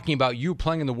are talking about you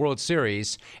playing in the World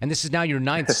Series, and this is now your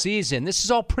 9th season. This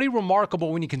is all pretty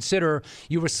remarkable when you consider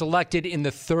you were selected in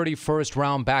the 31st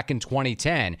round back in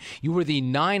 2010. You were the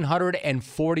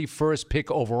 941st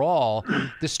pick overall.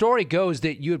 The story goes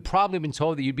that you had probably been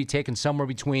told that you'd be taken somewhere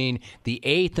between the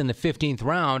 8th and the 15th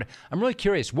round. I'm really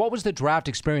curious, what was the draft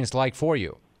experience like for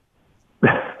you?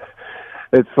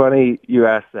 It's funny you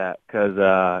asked that, because,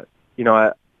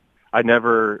 I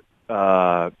never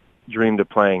dreamed of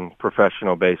playing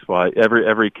professional baseball.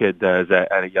 Every kid does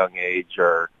at a young age,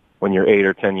 or when you're 8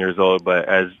 or 10 years old. But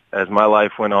as my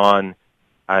life went on,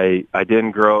 I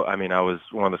didn't grow. I mean, I was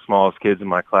one of the smallest kids in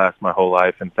my class my whole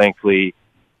life, and thankfully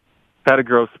had a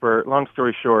growth spurt. Long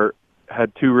story short,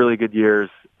 had 2 really good years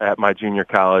at my junior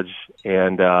college,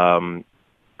 and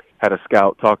had a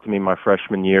scout talk to me my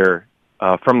freshman year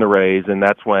from the Rays, and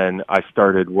that's when I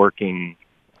started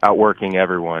outworking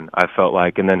everyone, I felt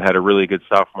like, and then had a really good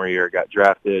sophomore year. Got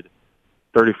drafted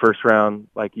 31st round,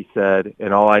 like you said,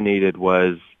 and all I needed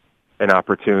was an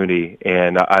opportunity.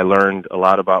 And I learned a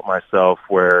lot about myself,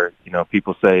 where,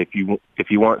 people say if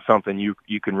you want something,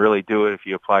 you can really do it if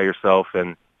you apply yourself.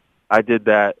 And I did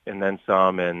that and then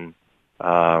some. And,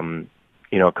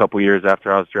 a couple years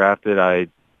after I was drafted, I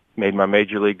made my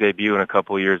major league debut, and a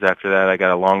couple years after that, I got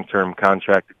a long-term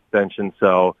contract extension.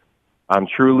 So I'm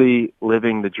truly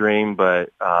living the dream,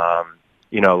 but,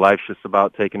 life's just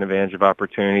about taking advantage of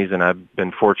opportunities, and I've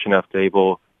been fortunate enough to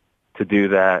able to do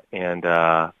that. And,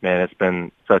 man, it's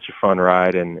been such a fun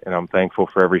ride, and I'm thankful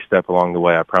for every step along the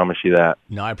way. I promise you that.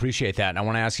 No, I appreciate that. And I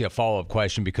want to ask you a follow-up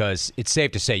question, because it's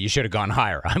safe to say you should have gone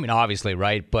higher. I mean, obviously,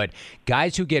 right? But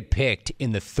guys who get picked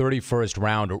in the 31st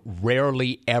round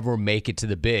rarely ever make it to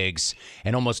the bigs,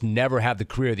 and almost never have the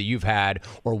career that you've had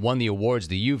or won the awards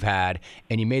that you've had.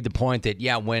 And you made the point that,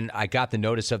 when I got the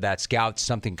notice of that scout,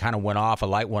 something kind of went off, a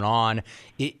light went on.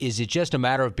 Is it just a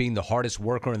matter of being the hardest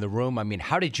worker in the room? I mean,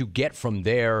 how did you get from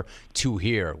there to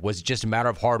here? Was it just a matter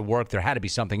of hard work? There had to be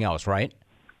something else, right?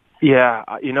 Yeah,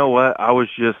 you know what?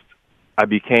 I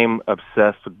became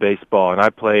obsessed with baseball, and I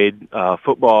played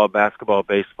football, basketball,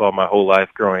 baseball my whole life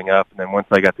growing up. And then once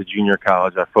I got to junior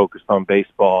college, I focused on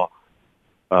baseball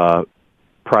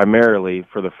primarily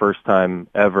for the first time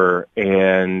ever.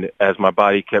 And as my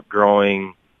body kept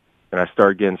growing and I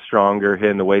started getting stronger,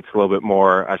 hitting the weights a little bit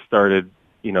more, I started,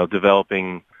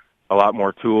 developing a lot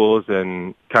more tools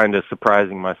and kind of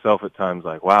surprising myself at times,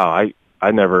 like, wow,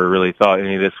 I never really thought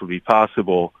any of this would be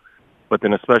possible. But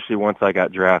then especially once I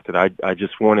got drafted, I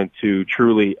just wanted to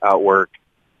truly outwork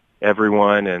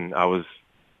everyone. And I was,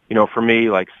 for me,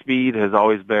 like, speed has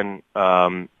always been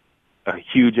a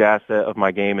huge asset of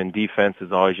my game, and defense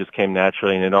has always just came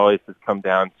naturally. And it always has come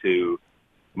down to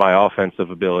my offensive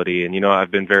ability. And,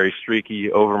 I've been very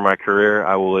streaky over my career.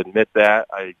 I will admit that.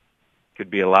 I could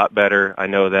be a lot better. I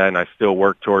know that, and I still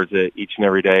work towards it each and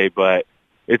every day. But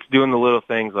it's doing the little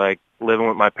things, like living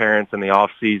with my parents in the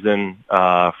off season,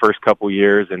 first couple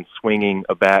years, and swinging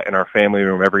a bat in our family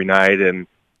room every night, and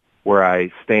where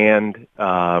I stand,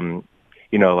 messing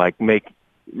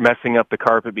up the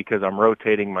carpet because I'm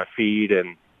rotating my feet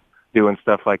and doing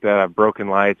stuff like that. I've broken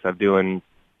lights. I've doing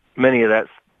many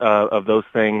of those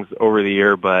things over the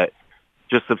year, but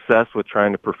just obsessed with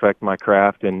trying to perfect my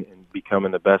craft and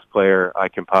becoming the best player I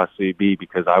can possibly be,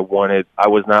 because I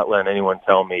was not letting anyone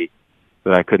tell me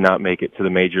that I could not make it to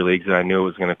the major leagues, and I knew it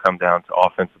was going to come down to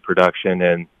offensive production.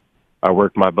 And I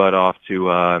worked my butt off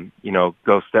to,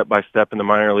 go step by step in the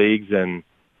minor leagues, and,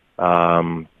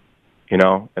 and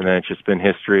then it's just been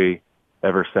history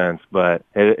ever since. But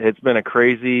it's been a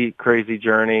crazy, crazy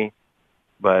journey.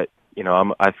 But, you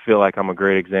know, I feel like I'm a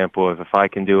great example of if I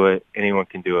can do it, anyone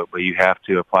can do it. But you have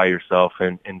to apply yourself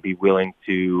and be willing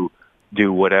to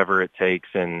do whatever it takes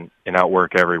and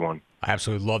outwork everyone. I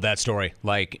absolutely love that story.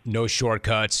 Like, no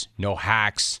shortcuts, no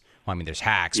hacks. Well, I mean, there's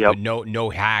hacks, Yep. but no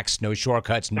hacks, no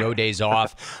shortcuts, no days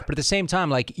off. But at the same time,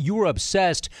 like, you were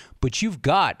obsessed, but you've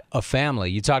got a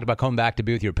family. You talked about coming back to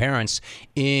be with your parents.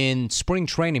 In spring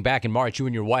training back in March, you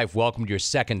and your wife welcomed your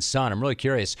second son. I'm really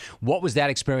curious, what was that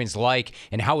experience like,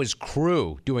 and how is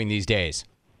Crew doing these days?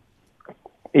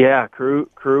 Yeah, Crew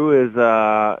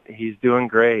is he's doing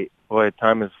great. Boy,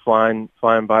 time is flying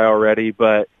by already,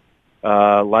 but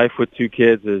life with two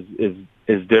kids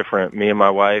is different. Me and my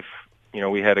wife, you know,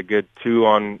 we had a good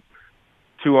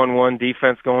two-on-one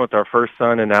defense going with our first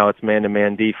son, and now it's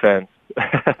man-to-man defense.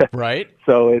 Right.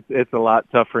 So it's a lot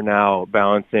tougher now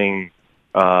balancing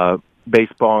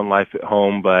baseball and life at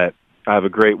home. But I have a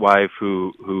great wife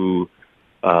who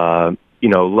you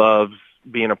know, loves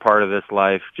being a part of this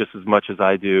life just as much as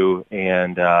I do,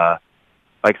 and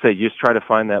like I said, you just try to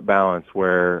find that balance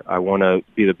where I want to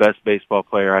be the best baseball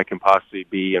player I can possibly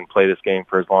be and play this game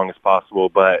for as long as possible,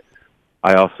 but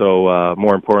I also,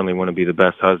 more importantly, want to be the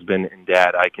best husband and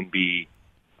dad I can be,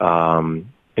 and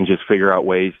just figure out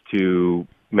ways to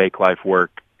make life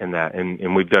work in that.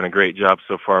 And we've done a great job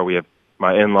so far. We have,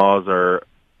 my in-laws are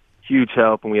huge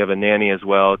help, and we have a nanny as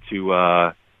well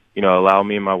to, you know, allow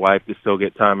me and my wife to still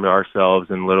get time to ourselves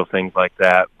and little things like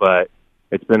that. But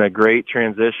it's been a great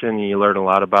transition. You learn a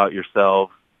lot about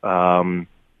yourself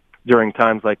during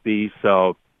times like these.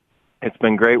 So it's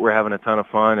been great. We're having a ton of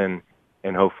fun,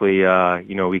 and hopefully,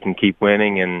 you know, we can keep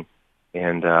winning and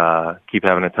keep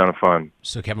having a ton of fun.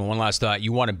 So, Kevin, one last thought.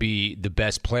 You want to be the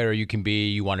best player you can be.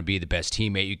 You want to be the best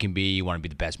teammate you can be. You want to be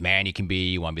the best man you can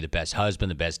be. You want to be the best husband,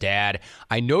 the best dad.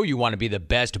 I know you want to be the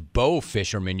best bow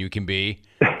fisherman you can be.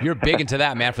 You're big into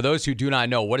that, man. For those who do not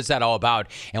know, what is that all about?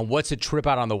 And what's a trip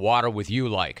out on the water with you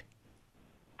like?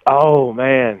 Oh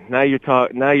man, now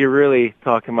you're really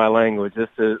talking my language. This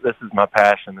is my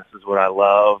passion. This is what I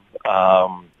love.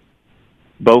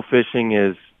 Bow fishing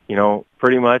is, you know,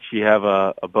 pretty much you have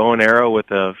a bow and arrow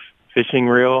with a fishing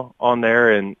reel on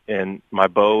there, and my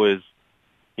bow is,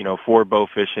 you know, for bow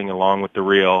fishing along with the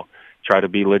reel. Try to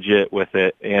be legit with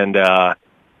it, and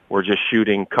we're just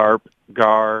shooting carp,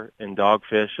 gar, and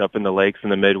dogfish up in the lakes in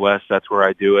the Midwest. That's where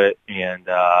I do it, and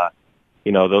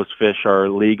you know, those fish are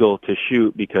legal to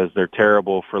shoot because they're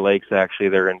terrible for lakes. Actually,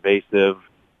 they're invasive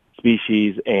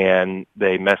species, and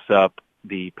they mess up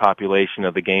the population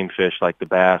of the game fish like the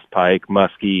bass, pike,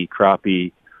 muskie,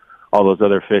 crappie, all those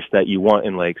other fish that you want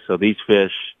in lakes. So these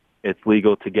fish, it's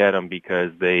legal to get them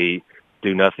because they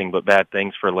do nothing but bad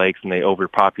things for lakes, and they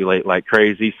overpopulate like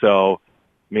crazy. So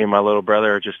me and my little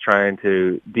brother are just trying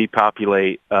to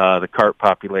depopulate the carp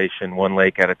population one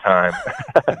lake at a time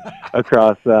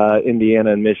across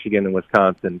Indiana and Michigan and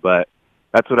Wisconsin. But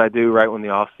that's what I do right when the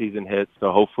off season hits.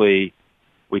 So hopefully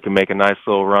we can make a nice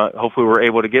little run. Hopefully we're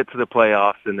able to get to the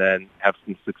playoffs and then have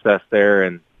some success there,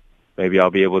 and maybe I'll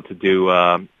be able to do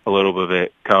a little bit of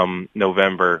it come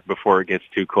November before it gets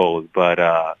too cold. But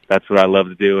that's what I love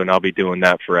to do, and I'll be doing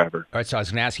that forever. All right, so I was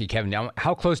going to ask you, Kevin, now,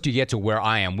 how close do you get to where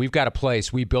I am? We've got a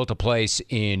place. We built a place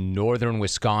in northern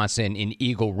Wisconsin in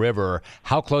Eagle River.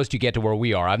 How close do you get to where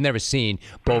we are? I've never seen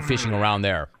bow fishing around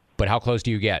there, but how close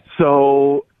do you get?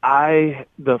 So I've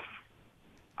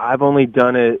only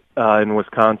done it in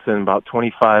Wisconsin, about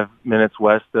 25 minutes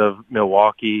west of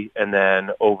Milwaukee, and then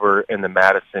over in the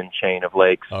Madison chain of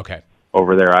lakes. Okay.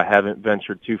 Over there, I haven't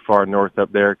ventured too far north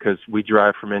up there because we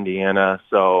drive from Indiana,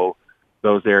 so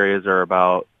those areas are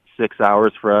about 6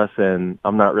 hours for us, and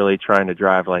I'm not really trying to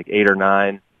drive like 8 or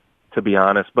 9, to be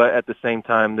honest. But at the same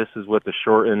time, this is what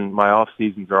my off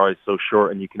seasons are always so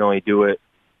short, and you can only do it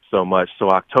so much. So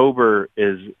October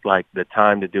is like the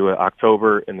time to do it.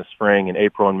 October in the spring and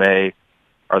April and May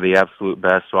are the absolute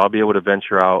best. So I'll be able to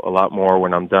venture out a lot more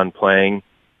when I'm done playing.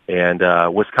 And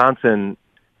Wisconsin,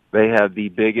 they have the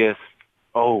biggest,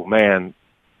 oh man,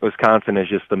 Wisconsin is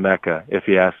just the Mecca, if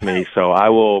you ask me. So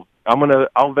I'll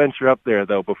venture up there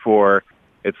though before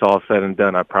it's all said and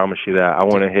done. I promise you that. I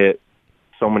want to hit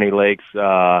so many lakes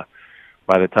by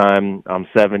the time I'm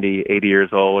 70, 80 years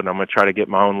old, and I'm going to try to get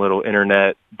my own little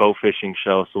internet bow fishing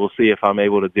show. So we'll see if I'm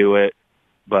able to do it.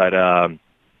 But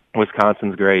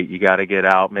Wisconsin's great. You got to get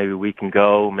out. Maybe we can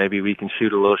go. Maybe we can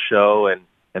shoot a little show,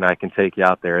 and I can take you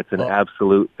out there. It's an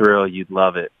absolute thrill. You'd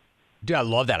love it. Dude, I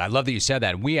love that. I love that you said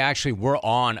that. We actually were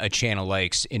on a chain of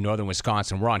lakes in northern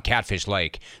Wisconsin. We're on Catfish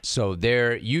Lake. So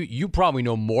there, you probably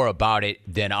know more about it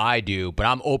than I do, but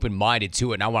I'm open-minded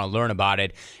to it, and I want to learn about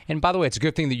it. And by the way, it's a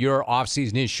good thing that your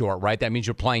off-season is short, right? That means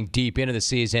you're playing deep into the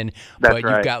season, That's but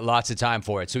right. you've got lots of time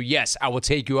for it. So yes, I will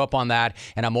take you up on that,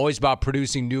 and I'm always about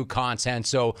producing new content,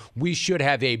 so we should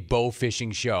have a bow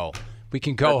fishing show. We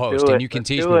can co-host, and you can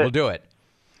teach me. We'll do it.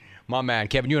 My man,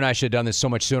 Kevin, you and I should have done this so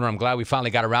much sooner. I'm glad we finally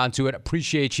got around to it.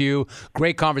 Appreciate you.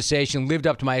 Great conversation. Lived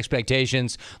up to my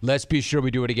expectations. Let's be sure we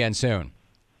do it again soon.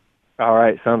 All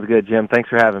right. Sounds good, Jim. Thanks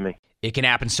for having me. It can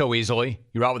happen so easily.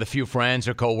 You're out with a few friends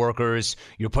or coworkers.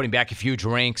 You're putting back a few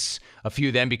drinks. A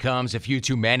few then becomes a few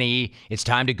too many. It's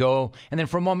time to go. And then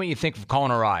for a moment, you think of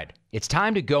calling a ride. It's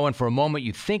time to go, and for a moment,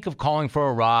 you think of calling for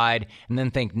a ride and then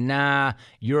think, nah,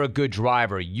 you're a good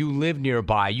driver. You live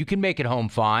nearby. You can make it home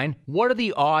fine. What are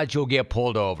the odds you'll get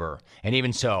pulled over? And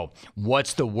even so,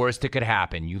 what's the worst that could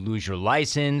happen? You lose your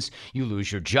license. You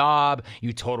lose your job.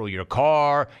 You total your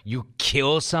car. You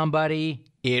kill somebody.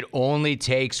 It only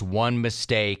takes one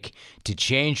mistake to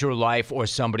change your life or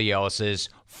somebody else's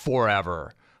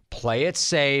forever. Play it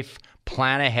safe,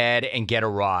 plan ahead, and get a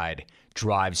ride.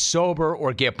 Drive sober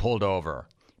or get pulled over.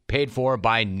 Paid for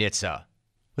by NHTSA.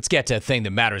 Let's get to the thing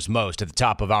that matters most at the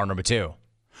top of hour number 2.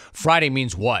 Friday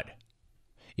means what?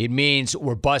 It means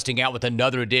we're busting out with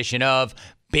another edition of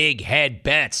Big Head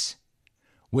Bets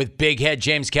with Big Head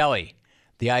James Kelly.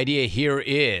 The idea here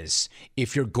is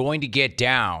if you're going to get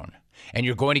down and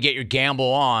you're going to get your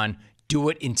gamble on, do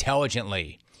it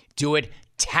intelligently. Do it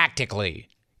tactically.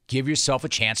 Give yourself a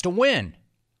chance to win.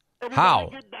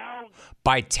 How?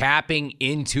 By tapping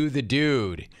into the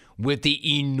dude with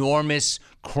the enormous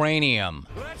cranium.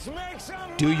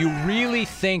 Do you really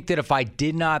think that if I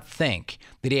did not think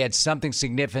that he had something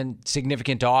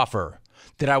significant to offer,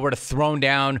 that I would have thrown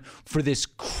down for this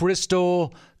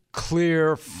crystal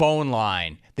clear phone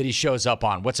line that he shows up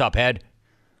on? What's up, Head?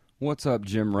 What's up,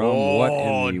 Jim Rome? What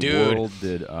in the world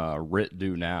did Rit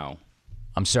do now?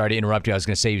 I'm sorry to interrupt you. I was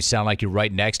going to say you sound like you're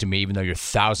right next to me, even though you're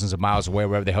thousands of miles away,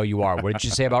 wherever the hell you are. What did you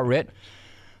say about Rit?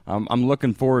 I'm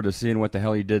looking forward to seeing what the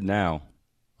hell he did now.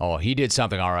 Oh, he did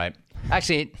something all right.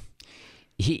 Actually,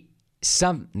 I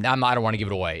don't want to give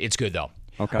it away. It's good, though.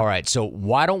 Okay. All right, so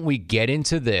why don't we get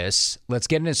into this? Let's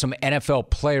get into some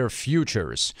NFL player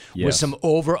futures with some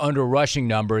over-under rushing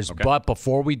numbers. Okay. But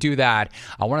before we do that,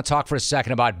 I want to talk for a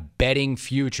second about betting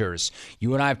futures.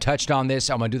 You and I have touched on this.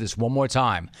 I'm going to do this one more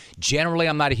time. Generally,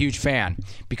 I'm not a huge fan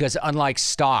because unlike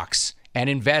stocks and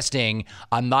investing,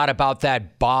 I'm not about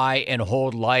that buy and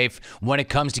hold life when it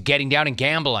comes to getting down and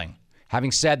gambling.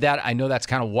 Having said that, I know that's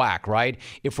kind of whack, right?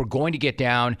 If we're going to get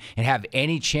down and have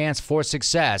any chance for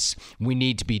success, we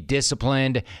need to be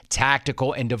disciplined,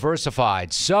 tactical, and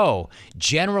diversified. So,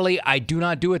 generally, I do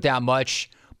not do it that much,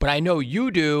 but I know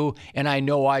you do, and I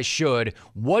know I should.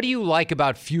 What do you like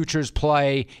about futures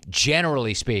play,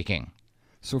 generally speaking?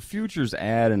 So futures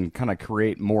add and kind of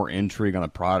create more intrigue on the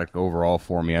product overall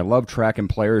for me. I love tracking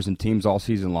players and teams all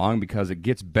season long because it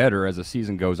gets better as the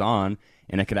season goes on,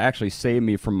 and it could actually save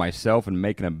me from myself and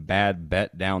making a bad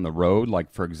bet down the road.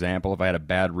 Like, for example, if I had a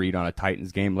bad read on a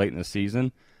Titans game late in the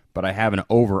season, but I have an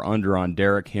over-under on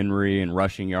Derrick Henry and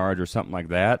rushing yards or something like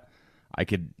that, I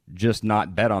could just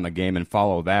not bet on the game and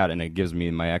follow that, and it gives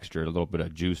me my extra little bit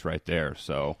of juice right there.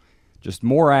 So just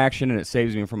more action, and it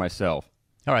saves me from myself.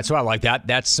 All right, so I like that.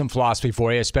 That's some philosophy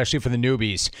for you, especially for the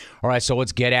newbies. All right, so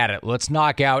let's get at it. Let's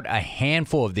knock out a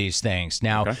handful of these things.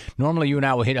 Now, normally you and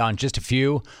I will hit on just a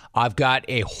few. I've got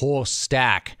a whole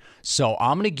stack. So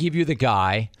I'm going to give you the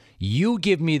guy. You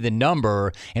give me the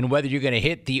number and whether you're going to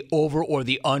hit the over or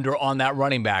the under on that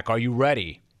running back. Are you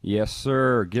ready? Yes,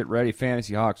 sir. Get ready,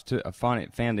 Fantasy Honks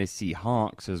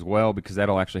as well, because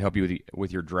that'll actually help you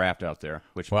with your draft out there.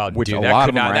 Which dude, a lot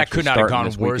of them that could not have gone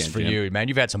worse weekend, for Jim. you, man.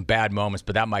 You've had some bad moments,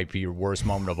 but that might be your worst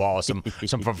moment of all. Some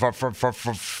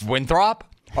Winthrop.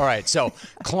 All right, so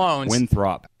clones.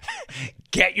 Winthrop.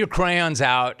 Get your crayons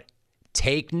out.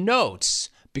 Take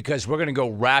notes because we're going to go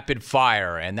rapid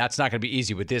fire, and that's not going to be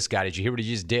easy with this guy. Did you hear what he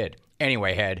just did?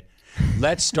 Anyway, Head.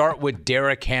 Let's start with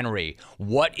Derrick Henry.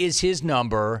 What is his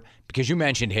number, because you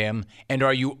mentioned him, and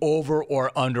are you over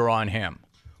or under on him?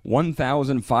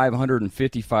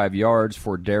 1,555 yards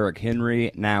for Derrick Henry.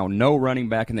 Now, no running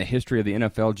back in the history of the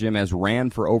NFL, Jim, has ran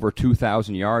for over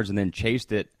 2,000 yards and then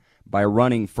chased it by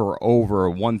running for over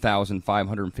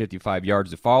 1,555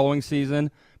 yards the following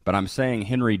season. But I'm saying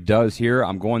Henry does here.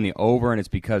 I'm going the over, and it's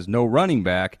because no running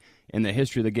back in the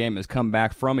history of the game has come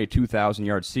back from a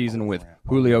 2,000-yard season with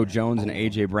Julio Jones and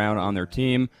A.J. Brown on their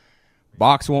team.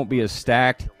 Box won't be as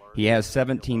stacked. He has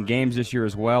 17 games this year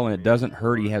as well, and it doesn't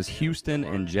hurt. He has Houston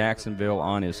and Jacksonville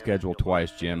on his schedule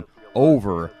twice, Jim.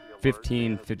 Over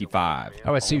 15.55.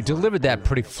 All right, so you delivered that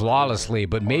pretty flawlessly,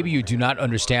 but maybe you do not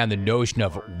understand the notion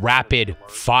of rapid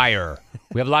fire.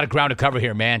 We have a lot of ground to cover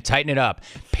here, man. Tighten it up.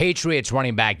 Patriots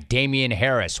running back Damian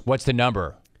Harris. What's the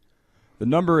number? The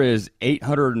number is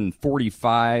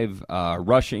 845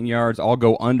 rushing yards. I'll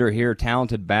go under here.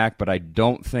 Talented back, but I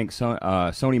don't think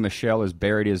Sony Michel is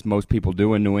buried as most people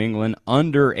do in New England.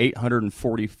 Under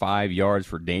 845 yards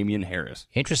for Damian Harris.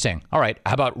 Interesting. All right.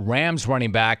 How about Rams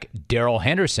running back Darrell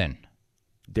Henderson?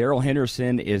 Darrell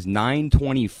Henderson is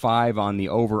 925 on the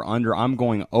over-under. I'm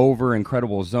going over.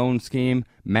 Incredible zone scheme.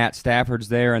 Matt Stafford's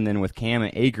there, and then with Cam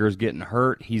Akers getting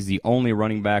hurt, he's the only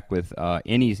running back with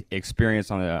any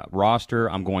experience on the roster.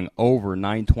 I'm going over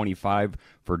 925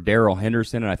 for Darrell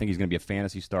Henderson, and I think he's going to be a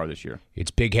fantasy star this year.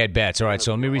 It's big head bets. All right,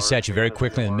 so let me reset you very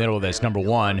quickly in the middle of this. Number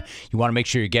one, you want to make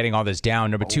sure you're getting all this down.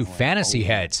 Number two, fantasy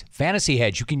heads. Fantasy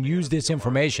heads, you can use this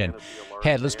information.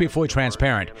 Head, let's be fully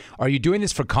transparent. Are you doing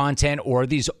this for content, or are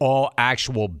these all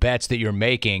actual bets that you're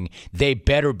making? They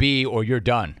better be, or you're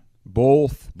done.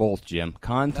 Both, Jim.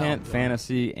 Content,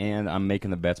 fantasy, and I'm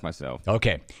making the bets myself.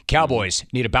 Okay. Cowboys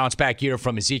need a bounce-back year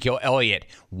from Ezekiel Elliott.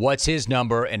 What's his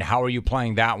number, and how are you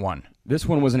playing that one? This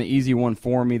one was an easy one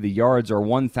for me. The yards are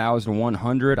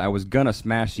 1,100. I was going to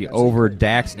smash the over.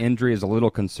 Dak's injury is a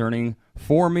little concerning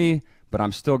for me, but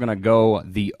I'm still going to go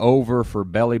the over for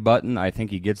Belly Button. I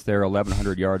think he gets there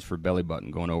 1,100 yards for Belly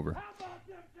Button going over.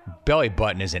 Belly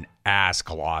Button is an ass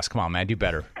loss. Come on, man. Do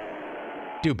better.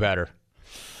 Do better.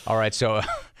 All right, so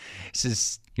this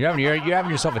is you're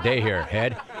having yourself a day here,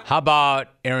 Head. How about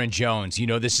Aaron Jones? You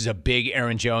know this is a big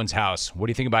Aaron Jones house. What do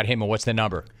you think about him, and what's the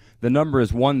number? The number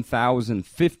is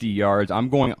 1,050 yards. I'm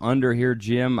going under here,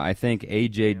 Jim. I think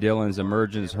A.J. Dillon's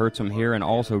emergence hurts him here, and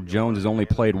also Jones has only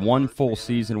played one full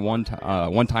season, one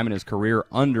time in his career,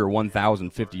 under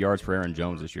 1,050 yards for Aaron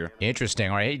Jones this year.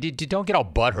 Interesting. All right, don't get all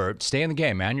butthurt. Stay in the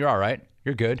game, man. You're all right.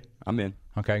 You're good. I'm in.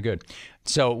 Okay, good.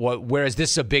 So, whereas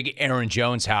this is a big Aaron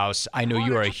Jones house, I know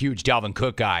you are a huge Dalvin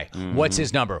Cook guy. Mm-hmm. What's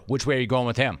his number? Which way are you going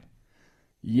with him?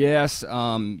 Yes,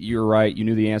 you're right. You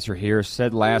knew the answer here.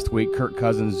 Said last week Kirk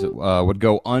Cousins would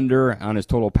go under on his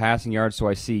total passing yards, so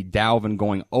I see Dalvin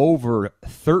going over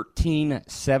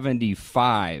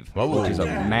 1,375, which is a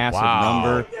massive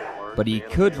number. But he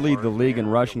could lead the league in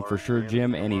rushing for sure,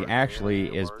 Jim, and he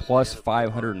actually is plus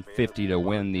 550 to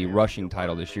win the rushing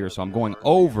title this year. So I'm going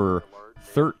over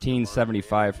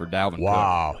 1,375 for Dalvin Cook.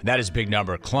 Wow, that is a big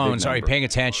number. Clones, are you paying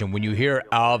attention? When you hear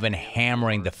Alvin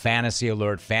hammering the fantasy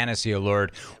alert,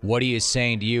 what he is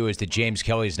saying to you is that James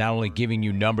Kelly is not only giving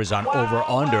you numbers on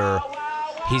over-under,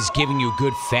 he's giving you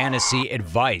good fantasy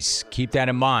advice. Keep that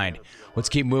in mind. Let's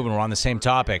keep moving. We're on the same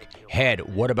topic.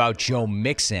 Head, what about Joe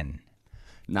Mixon?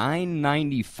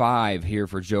 995 here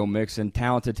for Joe Mixon.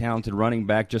 Talented running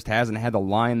back. Just hasn't had the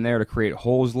line there to create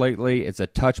holes lately. It's a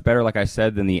touch better, like I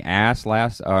said, than the ass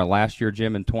last year,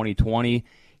 Jim, in 2020.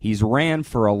 He's ran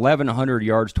for 1,100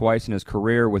 yards twice in his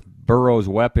career with Burrow's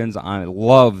weapons. I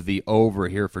love the over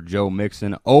here for Joe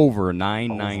Mixon. Over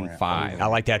 995. I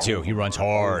like that, too. He runs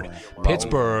hard.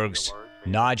 Pittsburgh's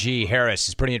Najee Harris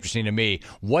is pretty interesting to me.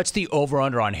 What's the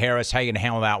over-under on Harris? How are you going to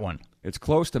handle that one? It's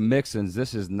close to Mixon's.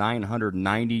 This is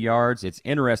 990 yards. It's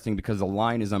interesting because the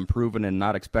line is unproven and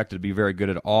not expected to be very good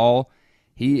at all.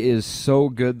 He is so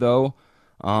good, though.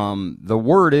 The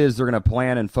word is they're going to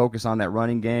plan and focus on that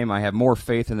running game. I have more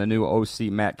faith in the new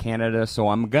OC, Matt Canada, so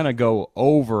I'm going to go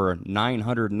over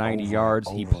 990 yards.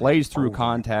 He plays through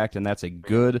contact, and that's a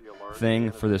good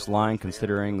thing for this line,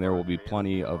 considering there will be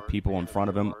plenty of people in front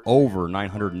of him. Over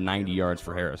 990 yards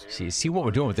for Harris. See what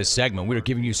we're doing with this segment? We're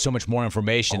giving you so much more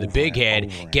information. The big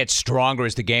head gets stronger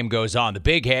as the game goes on. The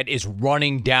big head is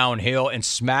running downhill and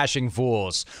smashing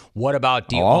fools. What about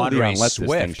DeAndre Swift?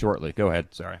 This thing shortly. Go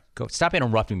ahead. Sorry. Stop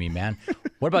interrupting me, man.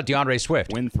 What about DeAndre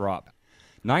Swift? Winthrop.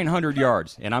 900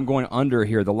 yards, and I'm going under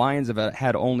here. The Lions have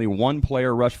had only one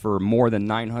player rush for more than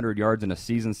 900 yards in a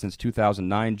season since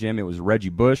 2009, Jim. It was Reggie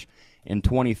Bush in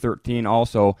 2013.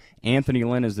 Also, Anthony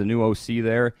Lynn is the new OC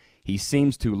there. He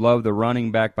seems to love the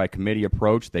running back by committee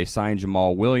approach. They signed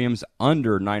Jamal Williams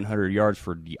under 900 yards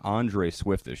for DeAndre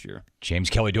Swift this year.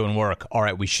 James Kelly doing work. All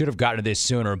right, we should have gotten to this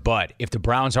sooner, but if the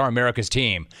Browns are America's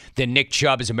team, then Nick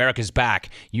Chubb is America's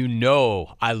back. You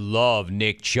know I love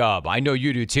Nick Chubb. I know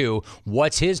you do too.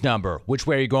 What's his number? Which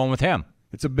way are you going with him?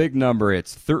 It's a big number.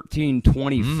 It's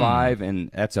 1,325, and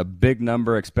that's a big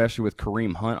number, especially with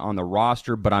Kareem Hunt on the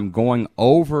roster. But I'm going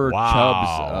over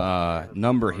Chubb's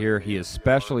number here. He is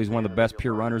special. He's one of the best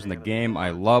pure runners in the game. I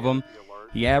love him.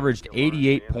 He averaged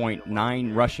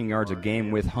 88.9 rushing yards a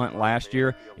game with Hunt last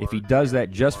year. If he does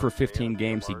that just for 15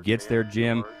 games, he gets there,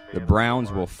 Jim. The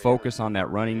Browns will focus on that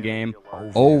running game.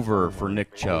 Over for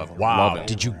Nick Chubb. Wow,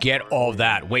 did you get all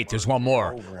that? Wait, there's one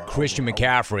more. Christian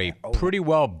McCaffrey, pretty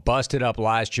well busted up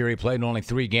last year. He played in only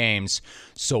 3 games.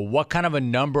 So what kind of a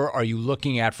number are you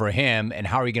looking at for him, and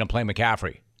how are you going to play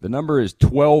McCaffrey? The number is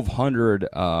 1,200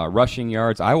 rushing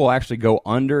yards. I will actually go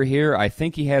under here. I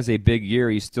think he has a big year.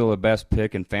 He's still the best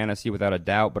pick in fantasy without a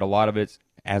doubt, but a lot of it's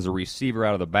as a receiver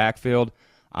out of the backfield.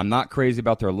 I'm not crazy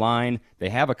about their line. They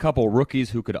have a couple rookies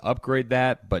who could upgrade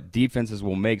that, but defenses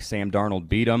will make Sam Darnold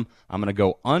beat them. I'm going to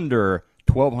go under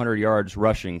 1,200 yards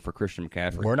rushing for Christian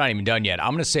McCaffrey. We're not even done yet.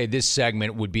 I'm going to say this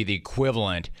segment would be the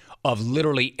equivalent of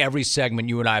literally every segment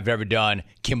you and I have ever done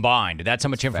combined. That's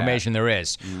how much information there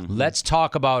is. Mm-hmm. Let's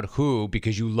talk about who,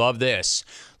 because you love this.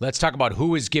 Let's talk about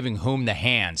who is giving whom the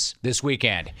hands this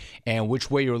weekend and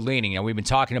which way you're leaning. And we've been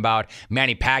talking about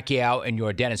Manny Pacquiao and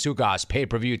your Dennis Ugas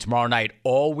pay-per-view tomorrow night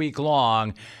all week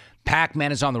long.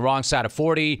 Pac-Man is on the wrong side of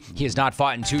 40. He has not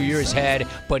fought in 2 years, Head,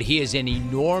 but he is an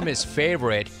enormous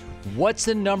favorite. What's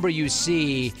the number you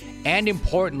see? And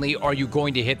importantly, are you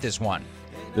going to hit this one?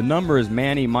 The number is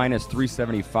Manny minus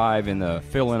 375, and the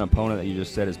fill-in opponent that you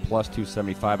just said is plus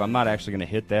 275. I'm not actually going to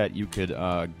hit that. You could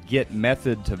get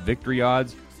method to victory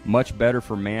odds. Much better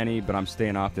for Manny, but I'm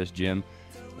staying off this, Jim.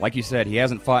 Like you said, he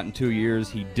hasn't fought in 2 years.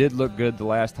 He did look good the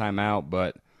last time out,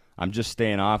 but I'm just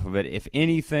staying off of it. If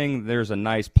anything, there's a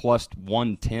nice plus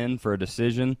 110 for a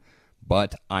decision,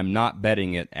 but I'm not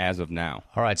betting it as of now.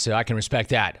 All right, so I can respect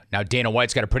that. Now, Dana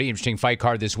White's got a pretty interesting fight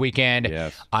card this weekend.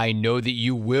 Yes. I know that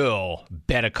you will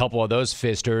bet a couple of those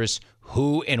fisters.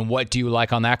 Who and what do you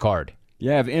like on that card?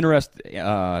 Yeah, I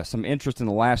have some interest in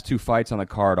the last 2 fights on the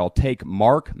card. I'll take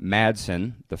Mark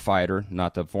Madsen, the fighter,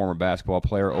 not the former basketball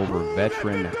player, over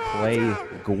veteran Clay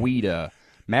Guida.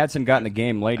 Madsen got in the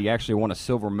game late. He actually won a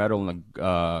silver medal in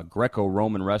the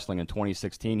Greco-Roman wrestling in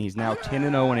 2016. He's now 10-0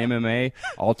 in MMA.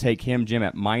 I'll take him, Jim,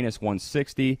 at minus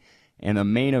 160. And the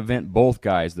main event, both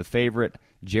guys, the favorite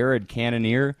Jared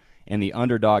Cannonier and the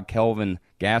underdog Kelvin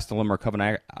Gastelum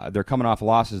they're coming off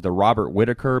losses to Robert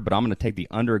Whitaker, but I'm going to take the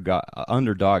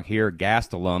underdog here,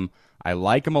 Gastelum. I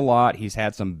like him a lot. He's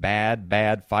had some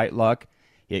bad fight luck.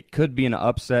 It could be an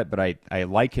upset, but I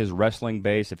like his wrestling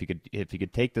base. If he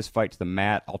could take this fight to the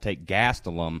mat, I'll take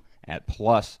Gastelum at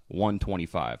plus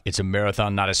 125. It's a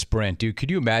marathon, not a sprint. Dude, could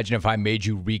you imagine if I made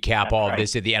you recap all of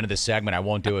this at the end of the segment? I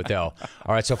won't do it, though.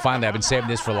 All right, so finally, I've been saving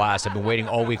this for last. I've been waiting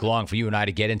all week long for you and I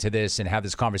to get into this and have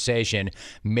this conversation.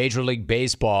 Major League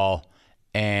Baseball,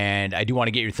 and I do want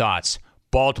to get your thoughts.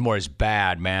 Baltimore is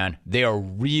bad, man. They are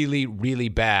really, really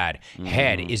bad. Mm-hmm.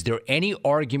 Head, is there any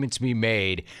argument to be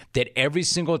made that every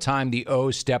single time the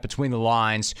O's step between the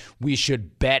lines, we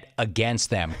should bet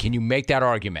against them? Can you make that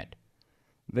argument?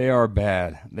 They are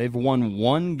bad. They've won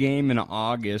 1 game in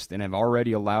August and have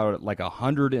already allowed like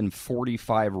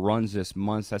 145 runs this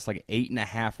month. That's like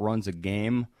 8.5 runs a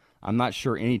game. I'm not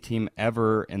sure any team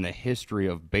ever in the history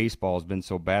of baseball has been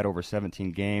so bad over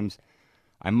 17 games.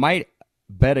 I might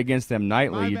bet against them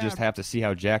nightly. You just have to see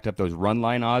how jacked up those run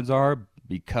line odds are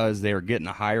because they are getting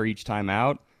higher each time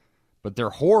out. But they're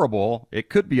horrible. It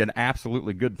could be an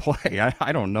absolutely good play.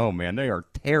 I don't know, man. They are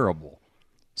terrible.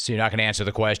 So you're not going to answer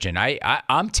the question.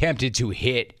 I'm tempted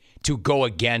to go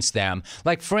against them.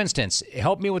 Like, for instance,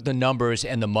 help me with the numbers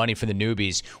and the money for the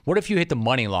newbies. What if you hit the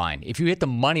money line? If you hit the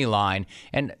money line,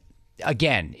 and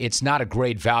again, it's not a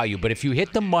great value, but if you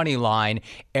hit the money line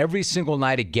every single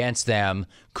night against them,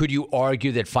 could you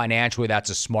argue that financially that's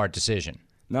a smart decision?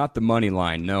 Not the money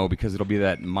line, no, because it'll be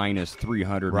that minus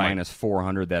 300, right, minus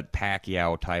 400, that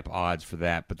Pacquiao type odds for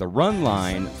that. But the run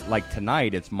line, like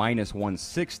tonight, it's minus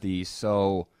 160.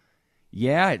 So,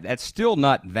 yeah, that's still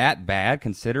not that bad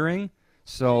considering.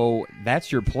 So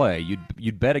that's your play.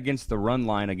 You'd bet against the run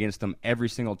line against them every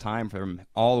single time from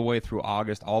all the way through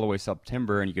August, all the way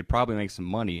September, and you could probably make some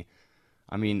money.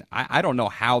 I mean, I don't know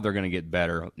how they're going to get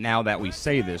better now that we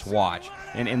say this. Watch.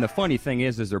 And the funny thing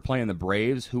is they're playing the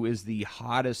Braves, who is the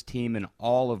hottest team in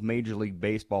all of Major League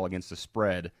Baseball against the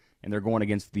spread, and they're going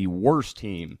against the worst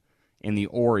team in the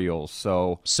Orioles.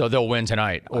 So they'll win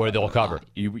tonight, or they'll cover.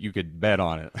 You could bet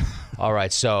on it. All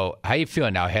right, so how you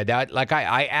feeling now, Head?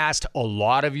 I asked a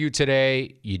lot of you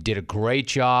today. You did a great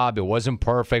job. It wasn't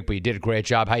perfect, but you did a great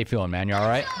job. How you feeling, man? You all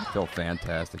right? I feel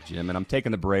fantastic, Jim, and I'm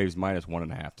taking the Braves minus 1.5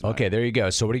 tonight. Okay, there you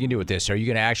go. So what are you going to do with this? Are you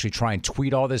going to actually try and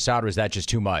tweet all this out, or is that just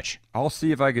too much? I'll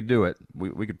see if I could do it.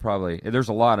 We could probably – there's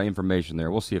a lot of information there.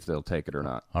 We'll see if they'll take it or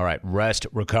not. All right, rest,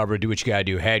 recover, do what you got to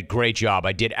do. Head, great job.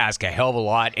 I did ask a hell of a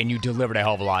lot, and you delivered a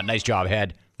hell of a lot. Nice job,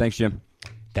 Head. Thanks, Jim.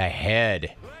 The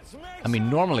Head. I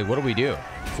mean, normally, what do?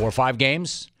 4 or 5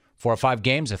 games? 4 or 5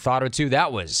 games, a thought or two.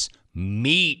 That was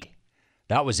meat.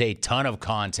 That was a ton of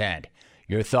content.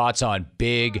 Your thoughts on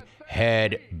big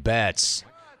head bets.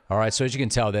 All right, so as you can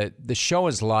tell, the show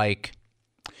is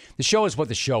what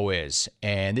the show is,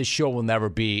 and this show will never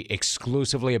be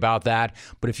exclusively about that.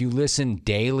 But if you listen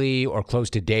daily or close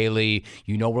to daily,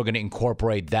 you know we're going to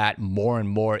incorporate that more and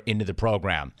more into the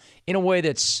program in a way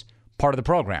that's part of the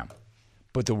program.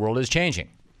 But the world is changing.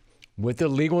 With the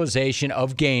legalization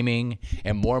of gaming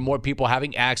and more people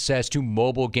having access to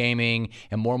mobile gaming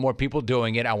and more people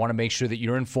doing it, I want to make sure that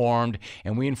you're informed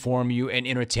and we inform you and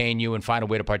entertain you and find a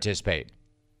way to participate.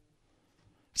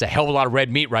 It's a hell of a lot of red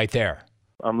meat right there.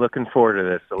 I'm looking forward to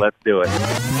this, so let's do it.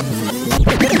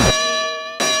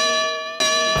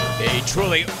 A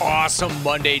truly awesome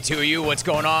Monday to you. What's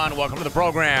going on? Welcome to the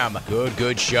program.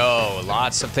 Good show.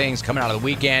 Lots of things coming out of the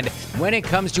weekend. When it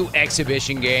comes to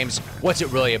exhibition games, what's it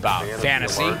really about?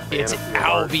 Fantasy? It's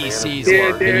Alvy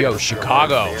season. Hey, yo,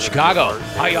 Chicago,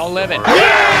 how y'all living?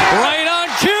 Right on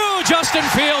cue. Justin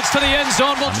Fields to the end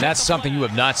zone. And that's something you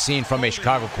have not seen from a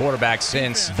Chicago quarterback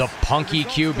since the punky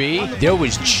QB. There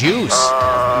was juice.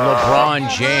 LeBron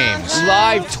James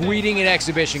live tweeting an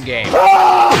exhibition game. KJ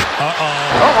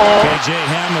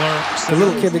Hamler. The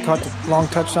little kid that caught the long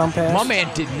touchdown pass. My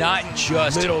man did not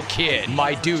just little kid.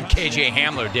 My dude KJ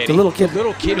Hamler did. The little kid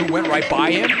who went right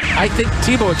by him. I think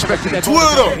Tebow expected that.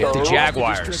 The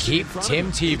Jaguars keep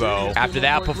Tim Tebow. After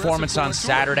that performance on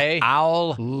Saturday,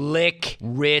 I'll lick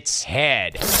Ritt's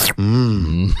head.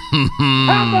 Tom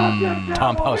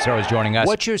Pelissero is joining us.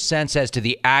 What's your sense as to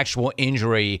the actual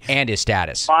injury and his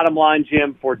status? Bottom line,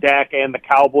 Jim, for Dak and the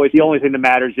Cowboys, the only thing that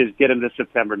matters is get him to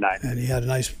September 9th. And he had a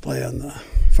nice play on the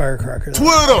firecracker.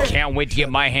 Can't wait to get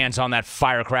my hands on that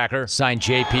firecracker. Signed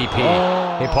JPP.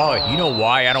 Hey, Paulie, you know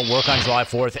why I don't work on July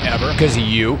 4th ever? Because of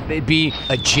you. It'd be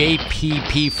a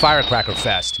JPP firecracker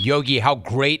fest. Yogi, how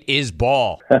great is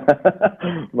ball?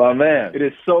 My man, it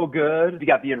is so good. You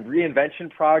got the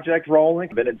Reinvention Project rolling.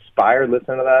 I've been inspired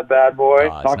listening to that bad boy.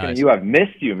 Talking to you, I've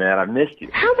missed you, man. I've missed you.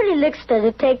 How many licks does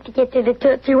it take to get to the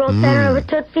Tootsie Roll center of a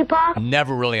Tootsie Pop?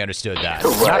 Never really understood that.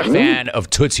 Not a fan of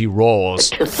Tootsie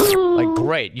Rolls. Like,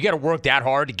 great. You got to work that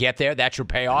hard to get there. That's your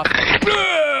payoff.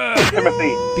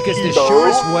 Timothy. Because the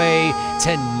surest way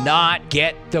to not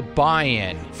get the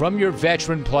buy-in from your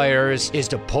veteran players is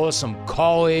to pull some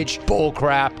college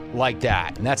bullcrap like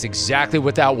that. And that's exactly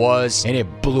what that was, and it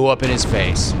blew up in his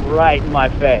face. Right in my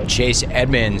face. Chase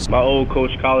Edmonds. My old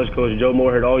college coach, Joe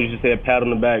Moorhead, always used to say a pat on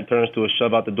the back turns to a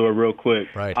shove out the door real quick.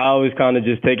 Right. I always kind of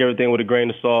just take everything with a grain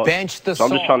of salt. Bench the so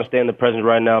I'm just trying to stay in the present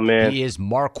right now, man. He is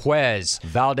Marquez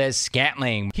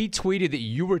Valdez-Scantling. He tweeted that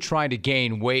you were trying to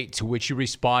gain weight, to which you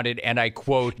responded, and I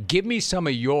quote, "Give me some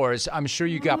of yours. I'm sure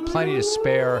you got plenty to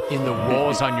spare in the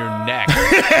rolls on your neck."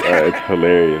 It's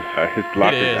hilarious. His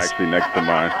locker is actually next to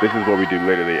mine. This is what we do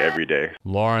literally every day.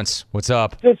 Lawrence, what's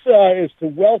up? This is to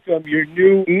welcome your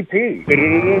new EP.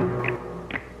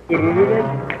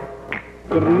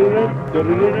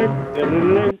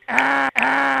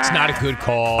 It's not a good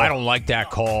call. I don't like that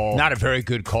call. Not a very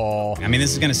good call. I mean,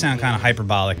 this is going to sound kind of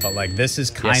hyperbolic, but like this is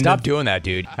kind of... Stop doing that,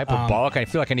 dude. Hyperbolic? I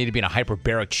feel like I need to be in a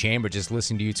hyperbaric chamber just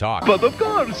listening to you talk. But of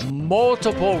course.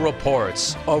 Multiple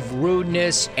reports of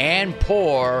rudeness and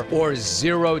poor or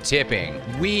zero tipping.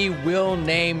 We will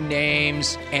name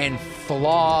names and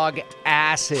flog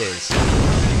asses.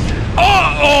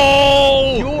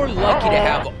 Uh-oh! You're lucky to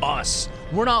have us.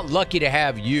 We're not lucky to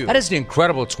have you. That is an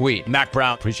incredible tweet. Mac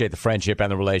Brown, appreciate the friendship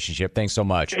and the relationship. Thanks so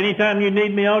much. Anytime you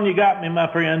need me on, you got me, my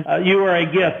friend. You are a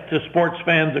gift to sports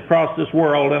fans across this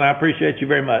world, and I appreciate you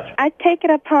very much. I take it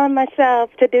upon myself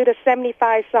to do the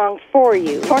 75 songs for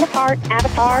you. Torn Apart,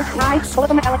 Avatar, Nice,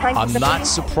 Valentine. I'm not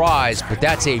surprised, but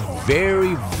that's a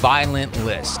very violent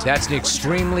list. That's an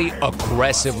extremely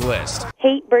aggressive list.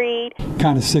 Hatebreed.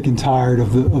 Kind of sick and tired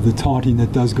of the taunting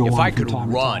that does go on. If I could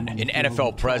run an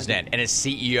NFL president and a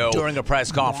CEO during a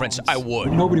press conference, I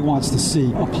would. Nobody wants to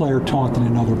see a player taunting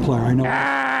another player. I know.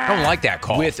 I don't like that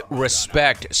call. With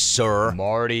respect, sir.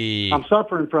 Marty. I'm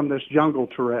suffering from this jungle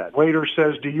Tourette. Waiter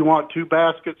says, "Do you want 2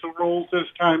 baskets of rolls this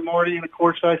time, Marty?" And of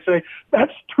course I say,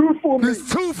 "That's 2 for me."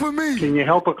 It's 2 for me. Can you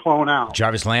help a clone out?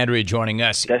 Jarvis Landry joining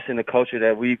us. That's in the culture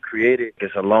that we've created.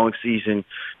 It's a long season.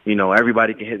 You know,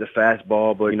 everybody can hit the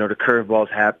fastball, but, you know, the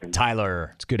curveballs happen.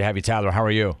 Tyler. It's good to have you, Tyler. How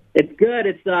are you? It's good.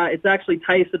 It's actually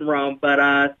Tyson rum, but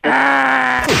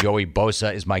Joey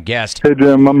Bosa is my guest. Hey,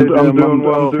 Jim, I'm doing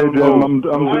well. Hey, Jim, I'm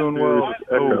doing well.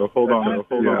 Echo, hold on.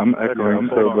 Yeah, I'm echoing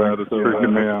so bad. It's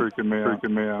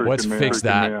freaking me out. Let's fix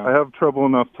that. I have trouble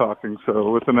enough talking, so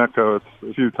with an echo,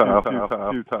 it's futile.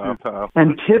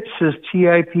 And TIPS is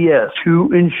TIPS,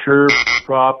 to ensure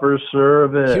proper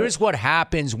service. Here's what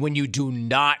happens when you do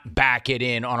not back it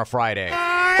in on a Friday.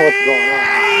 What's going on?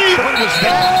 What was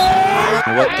that?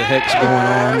 What the heck's going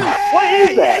on? What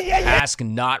is that? Ask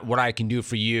not what I can do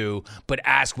for you, but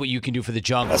ask what you can do for the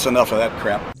jungle. That's enough of that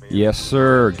crap. Yes,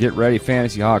 sir. Get ready,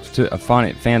 Fantasy Hawks,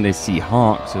 Fantasy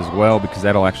Honks as well, because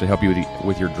that'll actually help you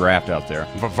with your draft out there.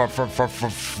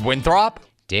 Winthrop?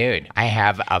 Dude, I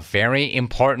have a very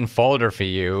important folder for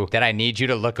you that I need you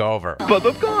to look over. But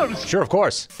of course. Sure, of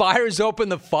course. Fires open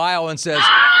the file and says,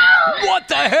 what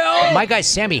the hell? My guy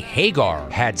Sammy Hagar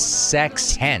had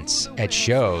sex tents at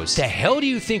shows. The hell do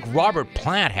you think Robert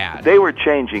Plant had? They were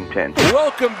changing tents.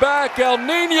 Welcome back, El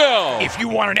Nino. If you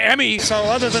want an Emmy. So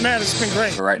other than that, it's been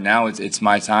great. Right now, it's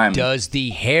my time. Does the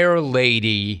hair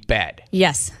lady bet?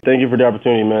 Yes. Thank you for the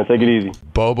opportunity, man. Take it easy.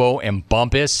 Bobo and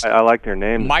Bumpus. I like their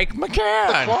name. Mike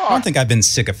McCann. I don't think I've been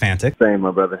sycophantic. Same,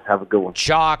 my brother. Have a good one.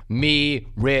 Chalk, me,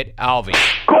 Rit, Alvin.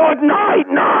 Good night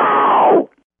now!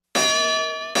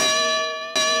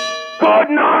 Good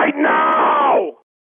night now!